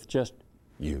with just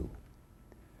you?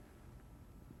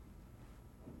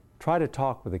 Try to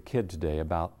talk with a kid today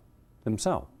about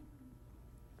themselves.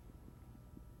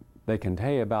 They can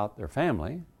tell you about their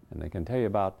family, and they can tell you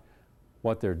about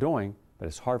what they're doing, but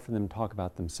it's hard for them to talk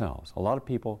about themselves. A lot of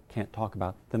people can't talk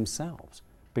about themselves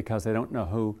because they don't know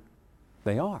who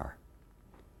they are.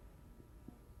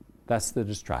 That's the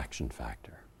distraction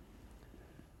factor.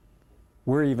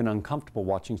 We're even uncomfortable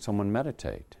watching someone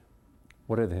meditate.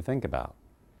 What do they think about?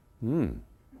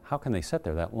 How can they sit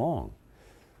there that long?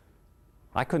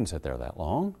 I couldn't sit there that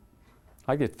long.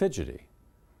 I get fidgety.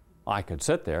 I could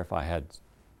sit there if I had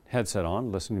headset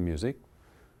on, listening to music,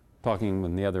 talking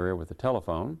in the other ear with the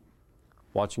telephone,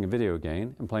 watching a video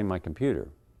game, and playing my computer.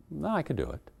 I could do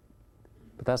it.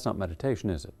 But that's not meditation,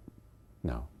 is it?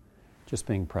 No. Just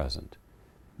being present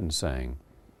and saying,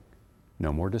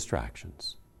 no more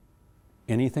distractions.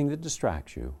 Anything that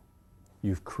distracts you,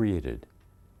 you've created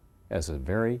as a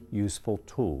very useful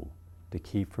tool to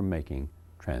keep from making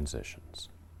transitions.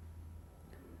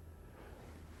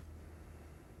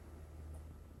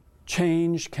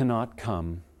 Change cannot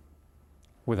come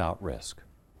without risk.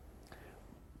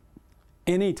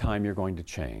 Anytime you're going to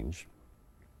change,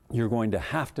 you're going to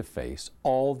have to face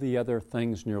all the other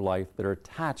things in your life that are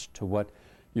attached to what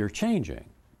you're changing.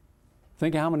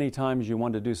 Think how many times you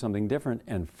want to do something different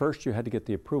and first you had to get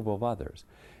the approval of others.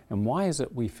 And why is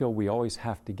it we feel we always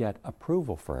have to get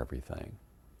approval for everything?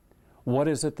 What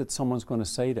is it that someone's going to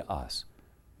say to us?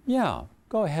 Yeah,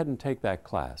 go ahead and take that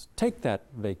class. Take that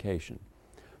vacation.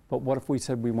 But what if we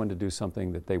said we wanted to do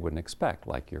something that they wouldn't expect?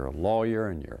 Like you're a lawyer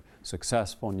and you're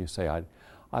successful and you say,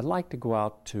 I'd like to go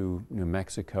out to New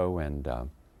Mexico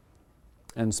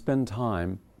and spend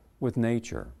time with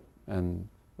nature. And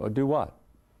do what?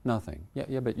 Nothing.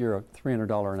 Yeah, but you're a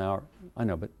 $300 an hour. I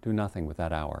know, but do nothing with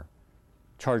that hour.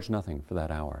 Charge nothing for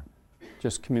that hour.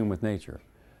 Just commune with nature.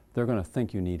 They're going to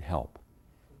think you need help.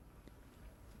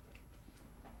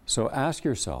 So ask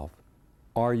yourself,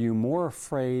 are you more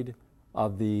afraid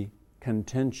of the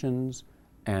contentions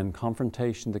and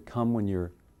confrontation that come when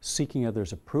you're seeking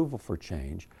others' approval for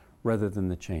change rather than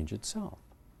the change itself?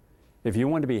 If you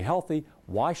want to be healthy,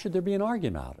 why should there be an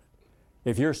argument about it?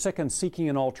 If you're sick and seeking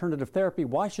an alternative therapy,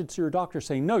 why should your doctor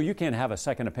say, no, you can't have a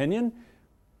second opinion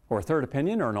or a third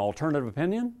opinion or an alternative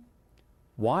opinion?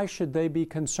 Why should they be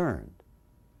concerned?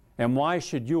 And why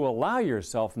should you allow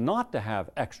yourself not to have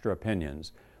extra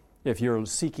opinions if you're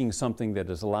seeking something that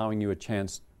is allowing you a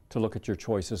chance to look at your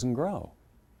choices and grow?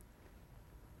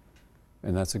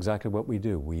 And that's exactly what we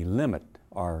do. We limit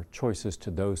our choices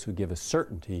to those who give us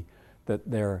certainty that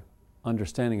their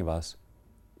understanding of us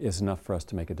is enough for us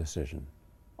to make a decision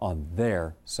on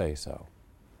their say-so.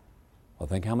 Well,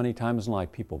 think how many times in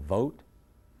life people vote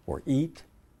or eat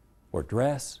or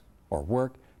dress or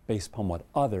work based upon what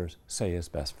others say is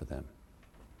best for them.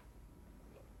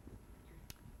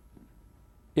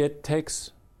 It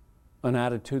takes an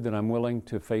attitude that I'm willing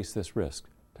to face this risk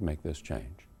to make this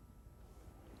change.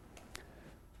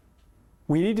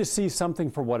 We need to see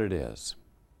something for what it is.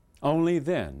 Only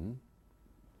then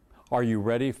are you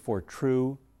ready for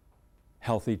true,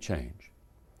 healthy change.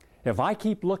 If I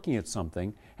keep looking at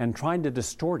something and trying to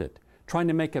distort it, trying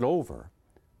to make it over,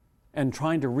 and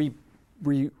trying to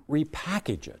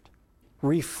repackage it,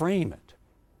 reframe it,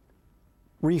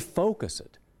 refocus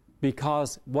it,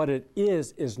 because what it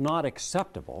is not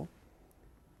acceptable,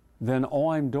 then all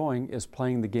I'm doing is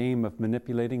playing the game of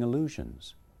manipulating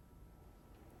illusions.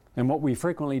 And what we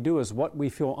frequently do is what we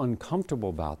feel uncomfortable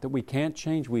about, that we can't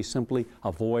change, we simply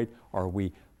avoid, or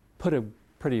we put a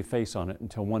pretty face on it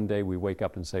until one day we wake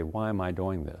up and say, why am I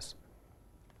doing this?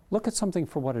 Look at something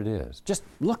for what it is. Just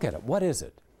look at it. What is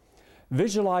it?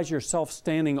 Visualize yourself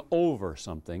standing over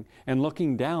something and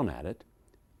looking down at it,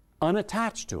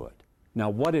 unattached to it. Now,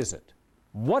 what is it?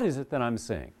 What is it that I'm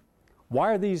seeing?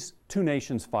 Why are these two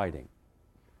nations fighting?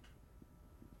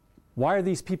 Why are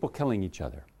these people killing each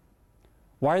other?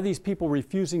 Why are these people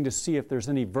refusing to see if there's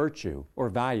any virtue or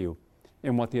value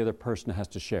in what the other person has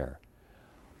to share?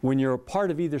 When you're a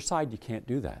part of either side, you can't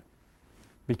do that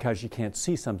because you can't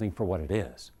see something for what it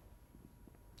is.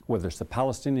 Whether it's the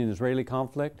Palestinian-Israeli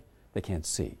conflict, they can't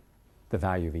see the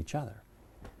value of each other.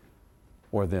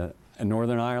 Or in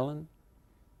Northern Ireland,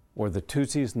 or the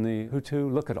Tutsis and the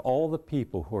Hutu. Look at all the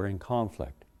people who are in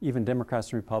conflict, even Democrats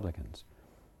and Republicans,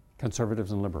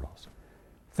 conservatives and liberals.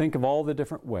 Think of all the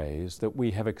different ways that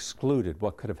we have excluded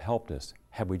what could have helped us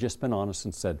had we just been honest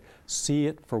and said, see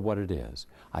it for what it is.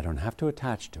 I don't have to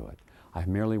attach to it. I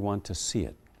merely want to see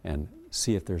it and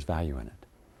see if there's value in it.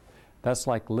 That's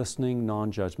like listening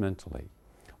non-judgmentally.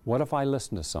 What if I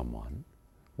listen to someone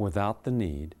without the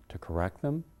need to correct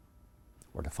them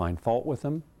or to find fault with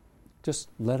them? Just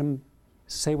let them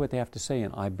say what they have to say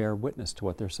and I bear witness to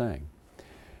what they're saying.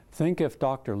 Think if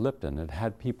Dr. Lipton had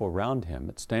had people around him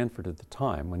at Stanford at the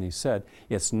time when he said,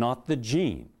 it's not the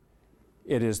gene,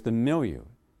 it is the milieu,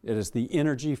 it is the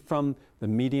energy from the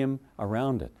medium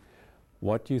around it.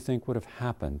 What do you think would have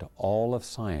happened to all of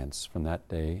science from that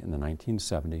day in the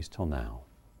 1970s till now?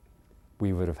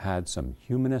 We would have had some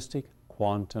humanistic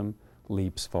quantum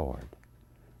leaps forward.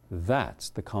 That's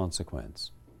the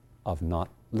consequence of not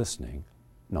listening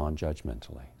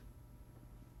non-judgmentally.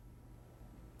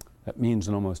 That means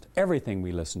in almost everything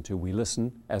we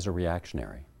listen as a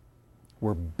reactionary.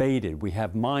 We're baited. We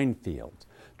have minefields.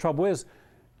 Trouble is,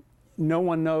 no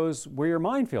one knows where your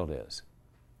minefield is.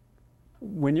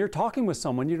 When you're talking with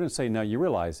someone, you don't say, now you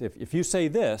realize if you say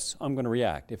this, I'm going to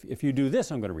react. If you do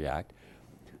this, I'm going to react.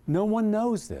 No one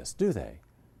knows this, do they?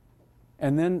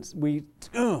 And then we,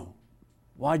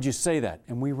 why'd you say that?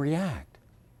 And we react.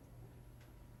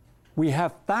 We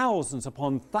have thousands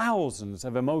upon thousands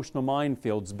of emotional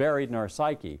minefields buried in our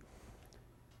psyche.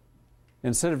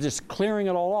 Instead of just clearing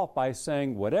it all off by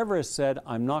saying, whatever is said,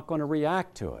 I'm not going to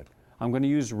react to it. I'm going to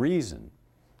use reason.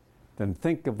 Then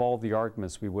think of all the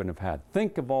arguments we wouldn't have had.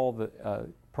 Think of all the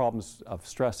problems of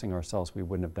stressing ourselves we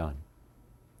wouldn't have done.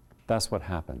 That's what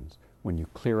happens when you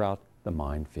clear out the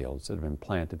minefields that have been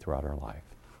planted throughout our life.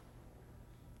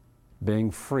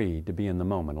 Being free to be in the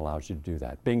moment allows you to do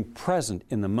that. Being present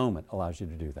in the moment allows you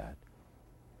to do that.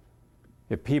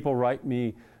 If people write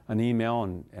me an email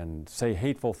and say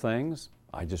hateful things,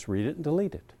 I just read it and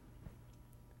delete it.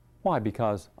 Why?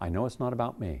 Because I know it's not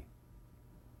about me.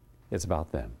 It's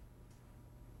about them.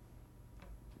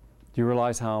 Do you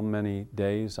realize how many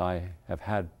days I have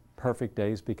had perfect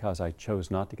days because I chose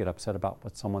not to get upset about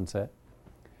what someone said?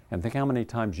 And think how many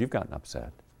times you've gotten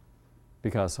upset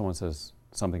because someone says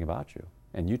something about you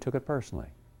and you took it personally.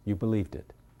 You believed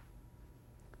it.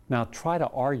 Now try to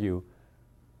argue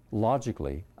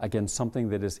logically against something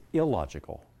that is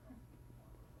illogical.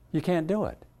 You can't do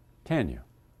it, can you?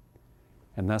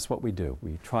 And that's what we do.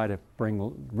 We try to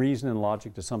bring reason and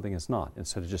logic to something it's not,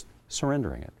 instead of just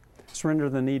surrendering it. Surrender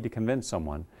the need to convince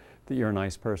someone that you're a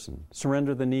nice person.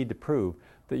 Surrender the need to prove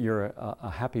that you're a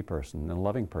happy person and a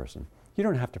loving person. You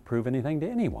don't have to prove anything to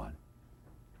anyone.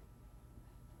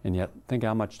 And yet, think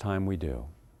how much time we do,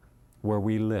 where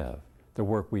we live, the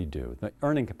work we do, the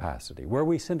earning capacity, where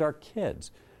we send our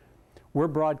kids. We're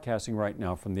broadcasting right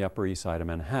now from the Upper East Side of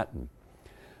Manhattan.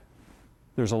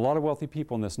 There's a lot of wealthy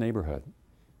people in this neighborhood.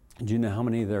 Do you know how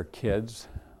many of their kids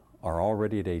are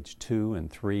already at age 2 and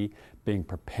 3 being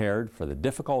prepared for the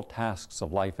difficult tasks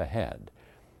of life ahead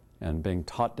and being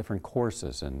taught different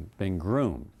courses and being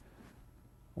groomed?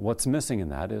 What's missing in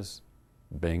that is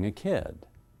being a kid.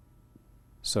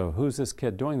 So who's this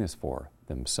kid doing this for?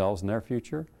 Themselves and their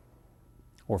future?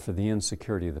 Or for the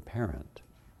insecurity of the parent?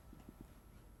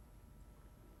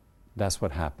 That's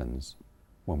what happens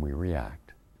when we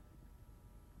react.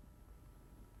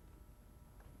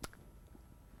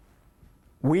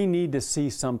 We need to see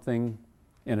something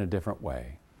in a different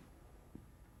way.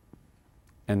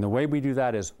 And the way we do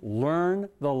that is learn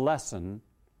the lesson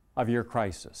of your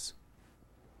crisis.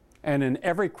 And in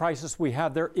every crisis we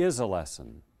have, there is a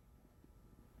lesson.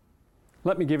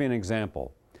 Let me give you an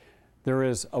example. There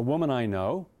is a woman I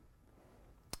know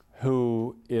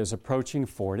who is approaching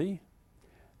 40,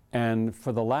 and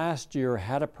for the last year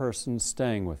had a person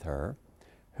staying with her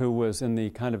who was in the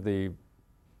kind of the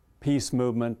peace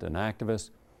movement, an activist,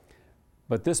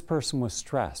 but this person was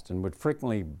stressed and would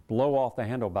frequently blow off the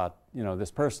handle about,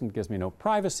 this person gives me no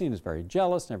privacy and is very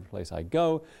jealous in every place I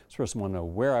go. This person wanted to know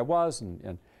where I was,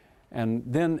 and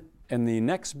then in the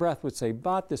next breath would say,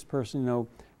 but this person,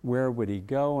 where would he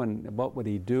go and what would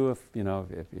he do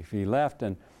if he left?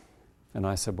 And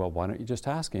I said, well, why don't you just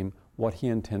ask him what he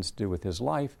intends to do with his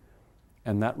life?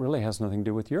 And that really has nothing to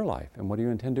do with your life. And what do you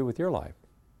intend to do with your life?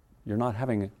 You're not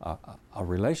having a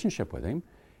relationship with him.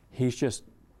 He's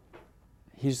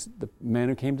the man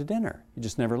who came to dinner. He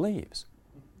just never leaves.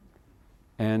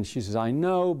 And she says, I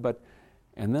know,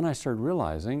 and then I started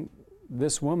realizing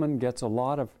this woman gets a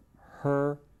lot of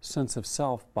her sense of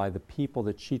self by the people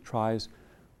that she tries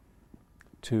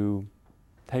to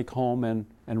take home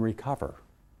and recover.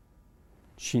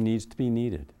 She needs to be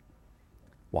needed.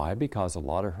 Why? Because a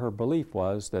lot of her belief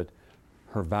was that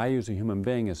her value as a human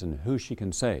being is in who she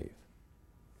can save.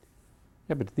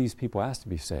 Yeah, but these people ask to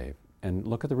be saved. And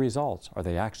look at the results. Are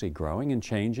they actually growing and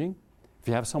changing? If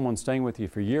you have someone staying with you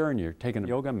for a year and you're taking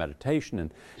yoga, meditation,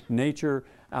 and nature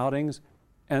outings,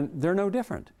 and they're no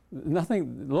different.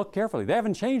 Nothing, look carefully. They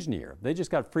haven't changed in a year. They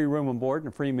just got free room and board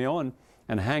and a free meal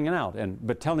and hanging out.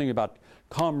 But telling you about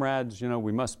comrades,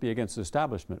 we must be against the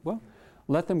establishment. Well,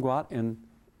 let them go out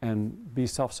and be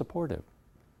self-supportive.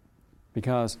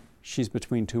 Because she's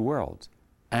between two worlds.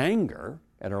 Anger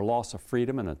at her loss of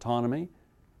freedom and autonomy,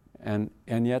 and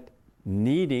yet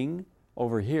needing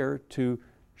over here to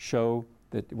show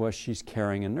that she's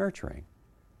caring and nurturing.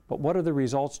 But what are the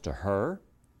results to her?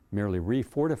 Merely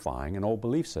refortifying an old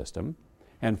belief system.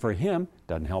 And for him,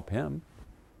 doesn't help him.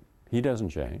 He doesn't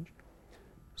change.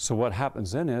 So what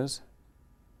happens then is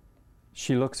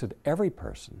she looks at every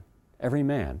person, every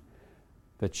man,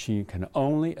 that she can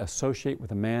only associate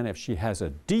with a man if she has a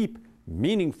deep,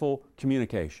 meaningful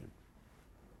communication.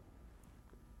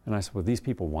 And I said, well, these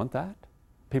people want that?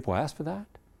 People ask for that?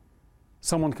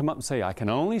 Someone come up and say, I can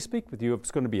only speak with you if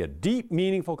it's going to be a deep,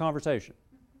 meaningful conversation.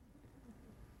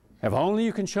 If only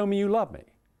you can show me you love me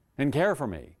and care for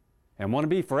me and want to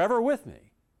be forever with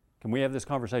me, can we have this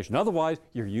conversation? Otherwise,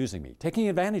 you're using me, taking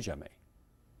advantage of me.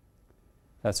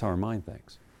 That's how our mind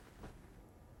thinks.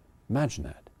 Imagine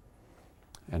that.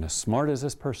 And as smart as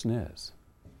this person is,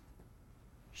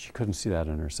 she couldn't see that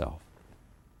in herself.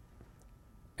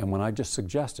 And when I just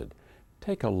suggested,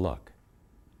 take a look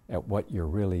at what you're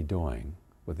really doing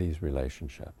with these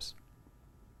relationships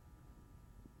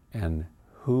and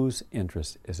whose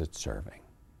interest is it serving?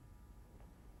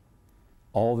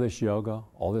 All this yoga,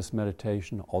 all this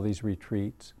meditation, all these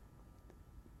retreats,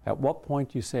 at what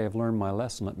point do you say, I've learned my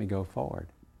lesson, let me go forward?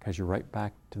 Because you're right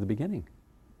back to the beginning.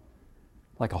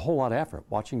 Like a whole lot of effort,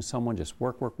 watching someone just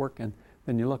work, and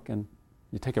then you look and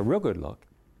you take a real good look,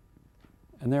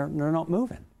 and they're not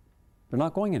moving. They're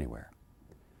not going anywhere.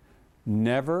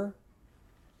 Never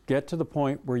get to the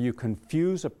point where you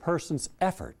confuse a person's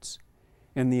efforts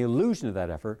and the illusion of that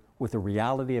effort with the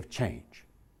reality of change.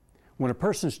 When a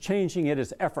person's changing, it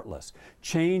is effortless.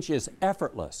 Change is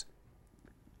effortless.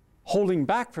 Holding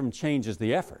back from change is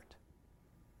the effort.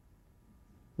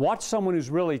 Watch someone who's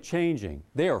really changing.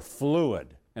 They are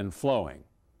fluid and flowing.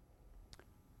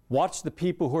 Watch the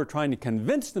people who are trying to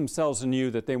convince themselves in you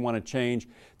that they want to change.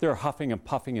 They're huffing and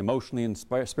puffing emotionally and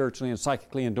spiritually and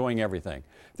psychically and doing everything.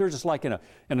 They're just like in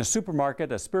a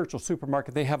supermarket, a spiritual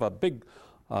supermarket. They have a big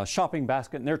shopping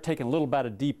basket and they're taking a little bit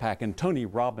of Deepak and Tony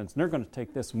Robbins, and they're going to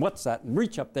take this and what's that and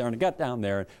reach up there and get down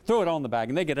there and throw it on the bag,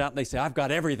 and they get out and they say, I've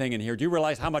got everything in here. Do you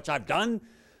realize how much I've done?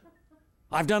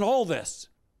 I've done all this.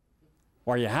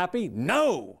 Are you happy?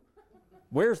 No.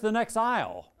 Where's the next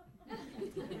aisle?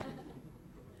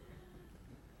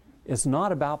 It's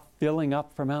not about filling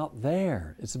up from out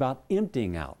there. It's about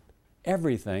emptying out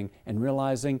everything and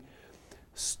realizing,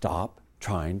 stop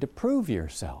trying to prove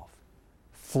yourself.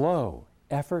 Flow,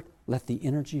 effort, let the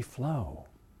energy flow.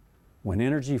 When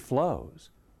energy flows,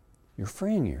 you're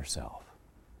freeing yourself.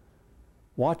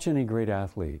 Watch any great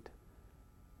athlete.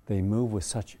 They move with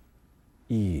such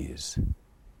ease.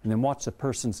 And then watch the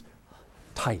person's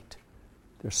tight.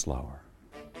 They're slower.